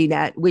safety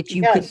net, which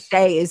you could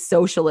say is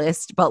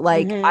socialist, but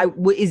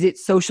is it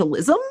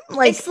socialism?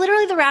 It's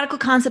literally the radical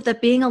concept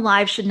that being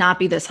alive should not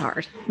be this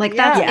hard.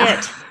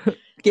 That's it.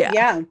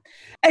 Yeah.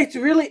 It's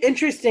really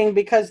interesting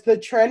because the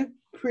trend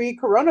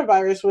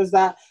pre-coronavirus was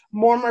that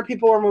more and more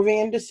people were moving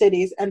into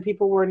cities and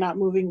people were not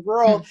moving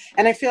rural.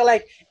 And I feel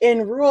like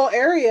in rural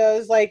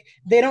areas,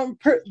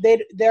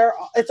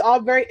 it's all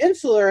very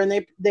insular, and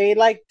they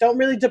don't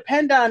really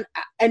depend on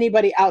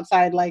anybody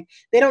outside.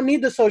 They don't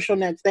need the social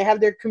nets. They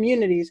have their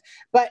communities.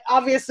 But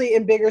obviously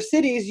in bigger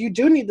cities, you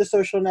do need the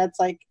social nets.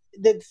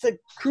 It's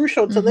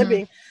crucial to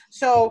living.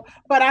 So,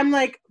 but I'm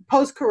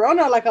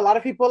post-corona, a lot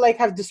of people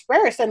have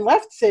dispersed and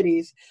left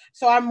cities.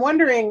 So I'm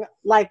wondering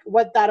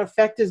what that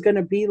effect is going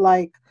to be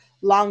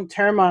long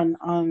term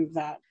on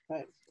that.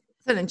 But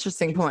That's an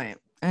interesting point.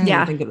 I didn't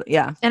Yeah. even think of it.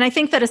 Yeah. And I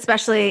think that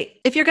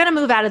especially if you're going to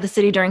move out of the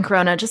city during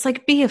Corona, just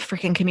like be a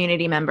freaking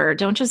community member.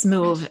 Don't just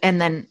move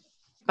and then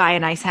buy a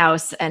nice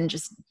house and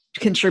just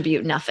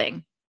contribute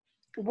nothing.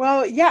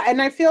 Well, yeah,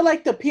 and I feel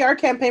like the PR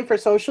campaign for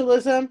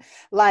socialism,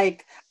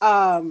 like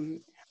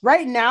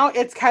right now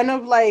it's kind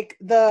of like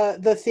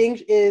the thing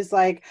is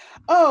like,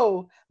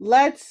 oh,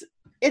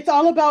 it's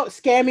all about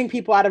scamming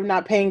people out of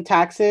not paying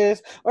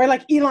taxes, or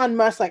like Elon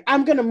Musk, like,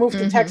 I'm going to move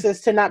to Texas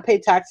to not pay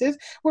taxes,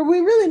 where we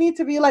really need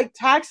to be like,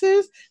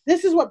 taxes,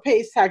 this is what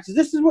pays taxes.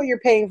 This is what you're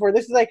paying for.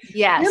 This is like,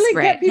 really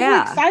get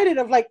people excited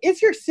of like,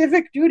 it's your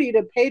civic duty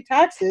to pay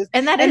taxes.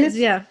 And that is,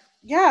 yeah,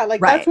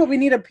 like that's what we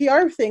need, a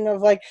PR thing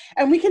of like,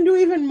 and we can do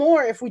even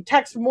more if we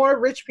tax more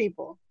rich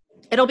people.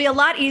 It'll be a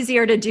lot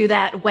easier to do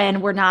that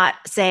when we're not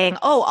saying,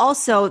 oh,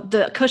 also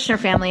the Kushner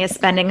family is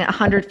spending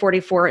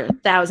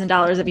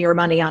 $144,000 of your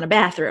money on a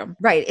bathroom.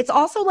 Right. It's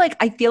also like,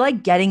 I feel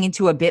like getting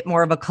into a bit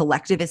more of a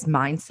collectivist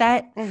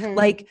mindset,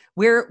 like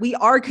where we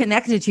are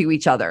connected to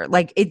each other.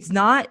 Like it's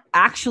not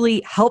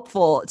actually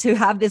helpful to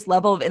have this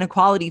level of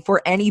inequality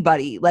for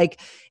anybody.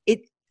 Like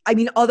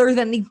other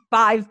than the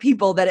 5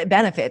 people that it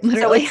benefits.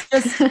 Literally. So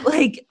it's just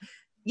like,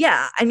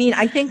 yeah, I mean,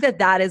 I think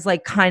that is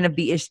like kind of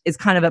the issue, is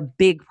kind of a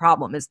big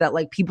problem, is that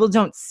like people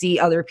don't see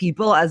other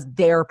people as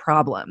their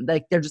problem.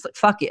 Like they're just like,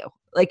 fuck you.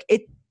 Like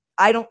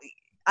I don't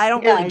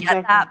really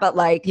get that, but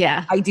like,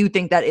 I do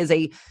think that is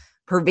a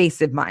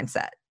pervasive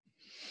mindset.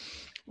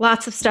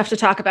 Lots of stuff to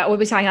talk about. We'll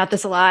be talking about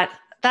this a lot.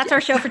 That's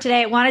our show for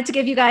today. Wanted to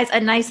give you guys a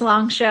nice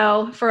long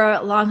show for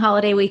a long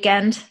holiday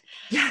weekend.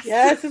 Yes,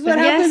 this is what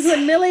happens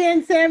when Millie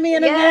and Sammy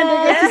and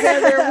Amanda get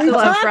together. We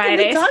talk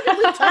Friday. and we talk and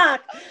we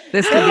talk.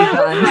 This could be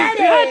fun.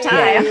 Good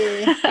time.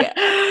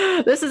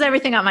 This is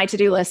everything on my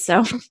to-do list,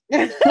 so.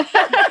 The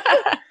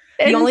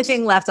only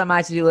thing left on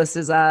my to-do list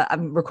is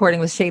I'm recording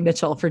with Shay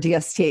Mitchell for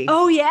DST.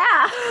 Oh,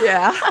 yeah.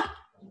 Yeah.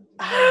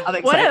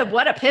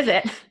 What a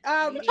pivot.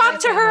 Talk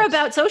to her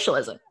about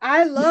socialism.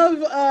 I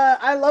love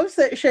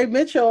Shay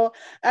Mitchell.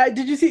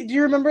 Do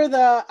you remember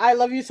the I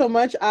love you so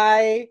much,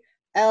 ILYSM,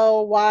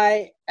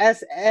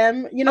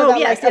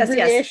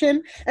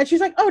 abbreviation? Yes. And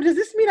she's like, oh, does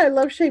this mean I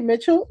love Shay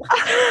Mitchell?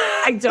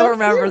 I don't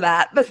remember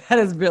that, but that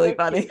is really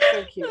funny.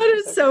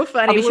 That is so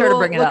funny. I'll be sure to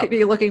bring it up.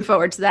 Be looking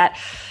forward to that.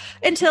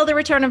 Until the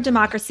return of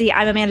democracy,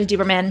 I'm Amanda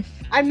Duberman.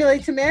 I'm Millie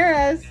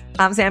Tamares.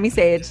 I'm Sammy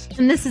Sage.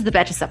 And this is the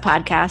Betches Up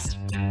Podcast.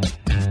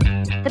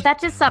 The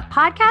Betches Sup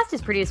podcast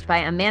is produced by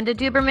Amanda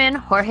Duberman,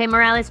 Jorge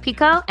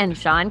Morales-Pico, and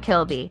Sean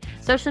Kilby.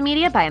 Social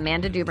media by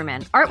Amanda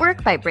Duberman.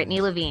 Artwork by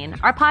Brittany Levine.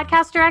 Our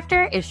podcast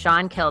director is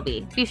Sean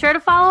Kilby. Be sure to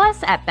follow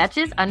us at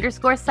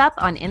Betches_Sup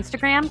on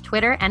Instagram,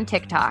 Twitter, and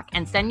TikTok.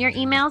 And send your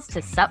emails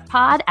to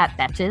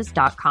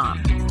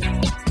suppod@betches.com.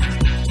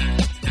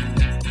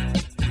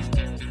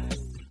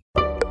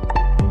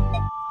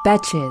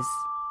 Betches.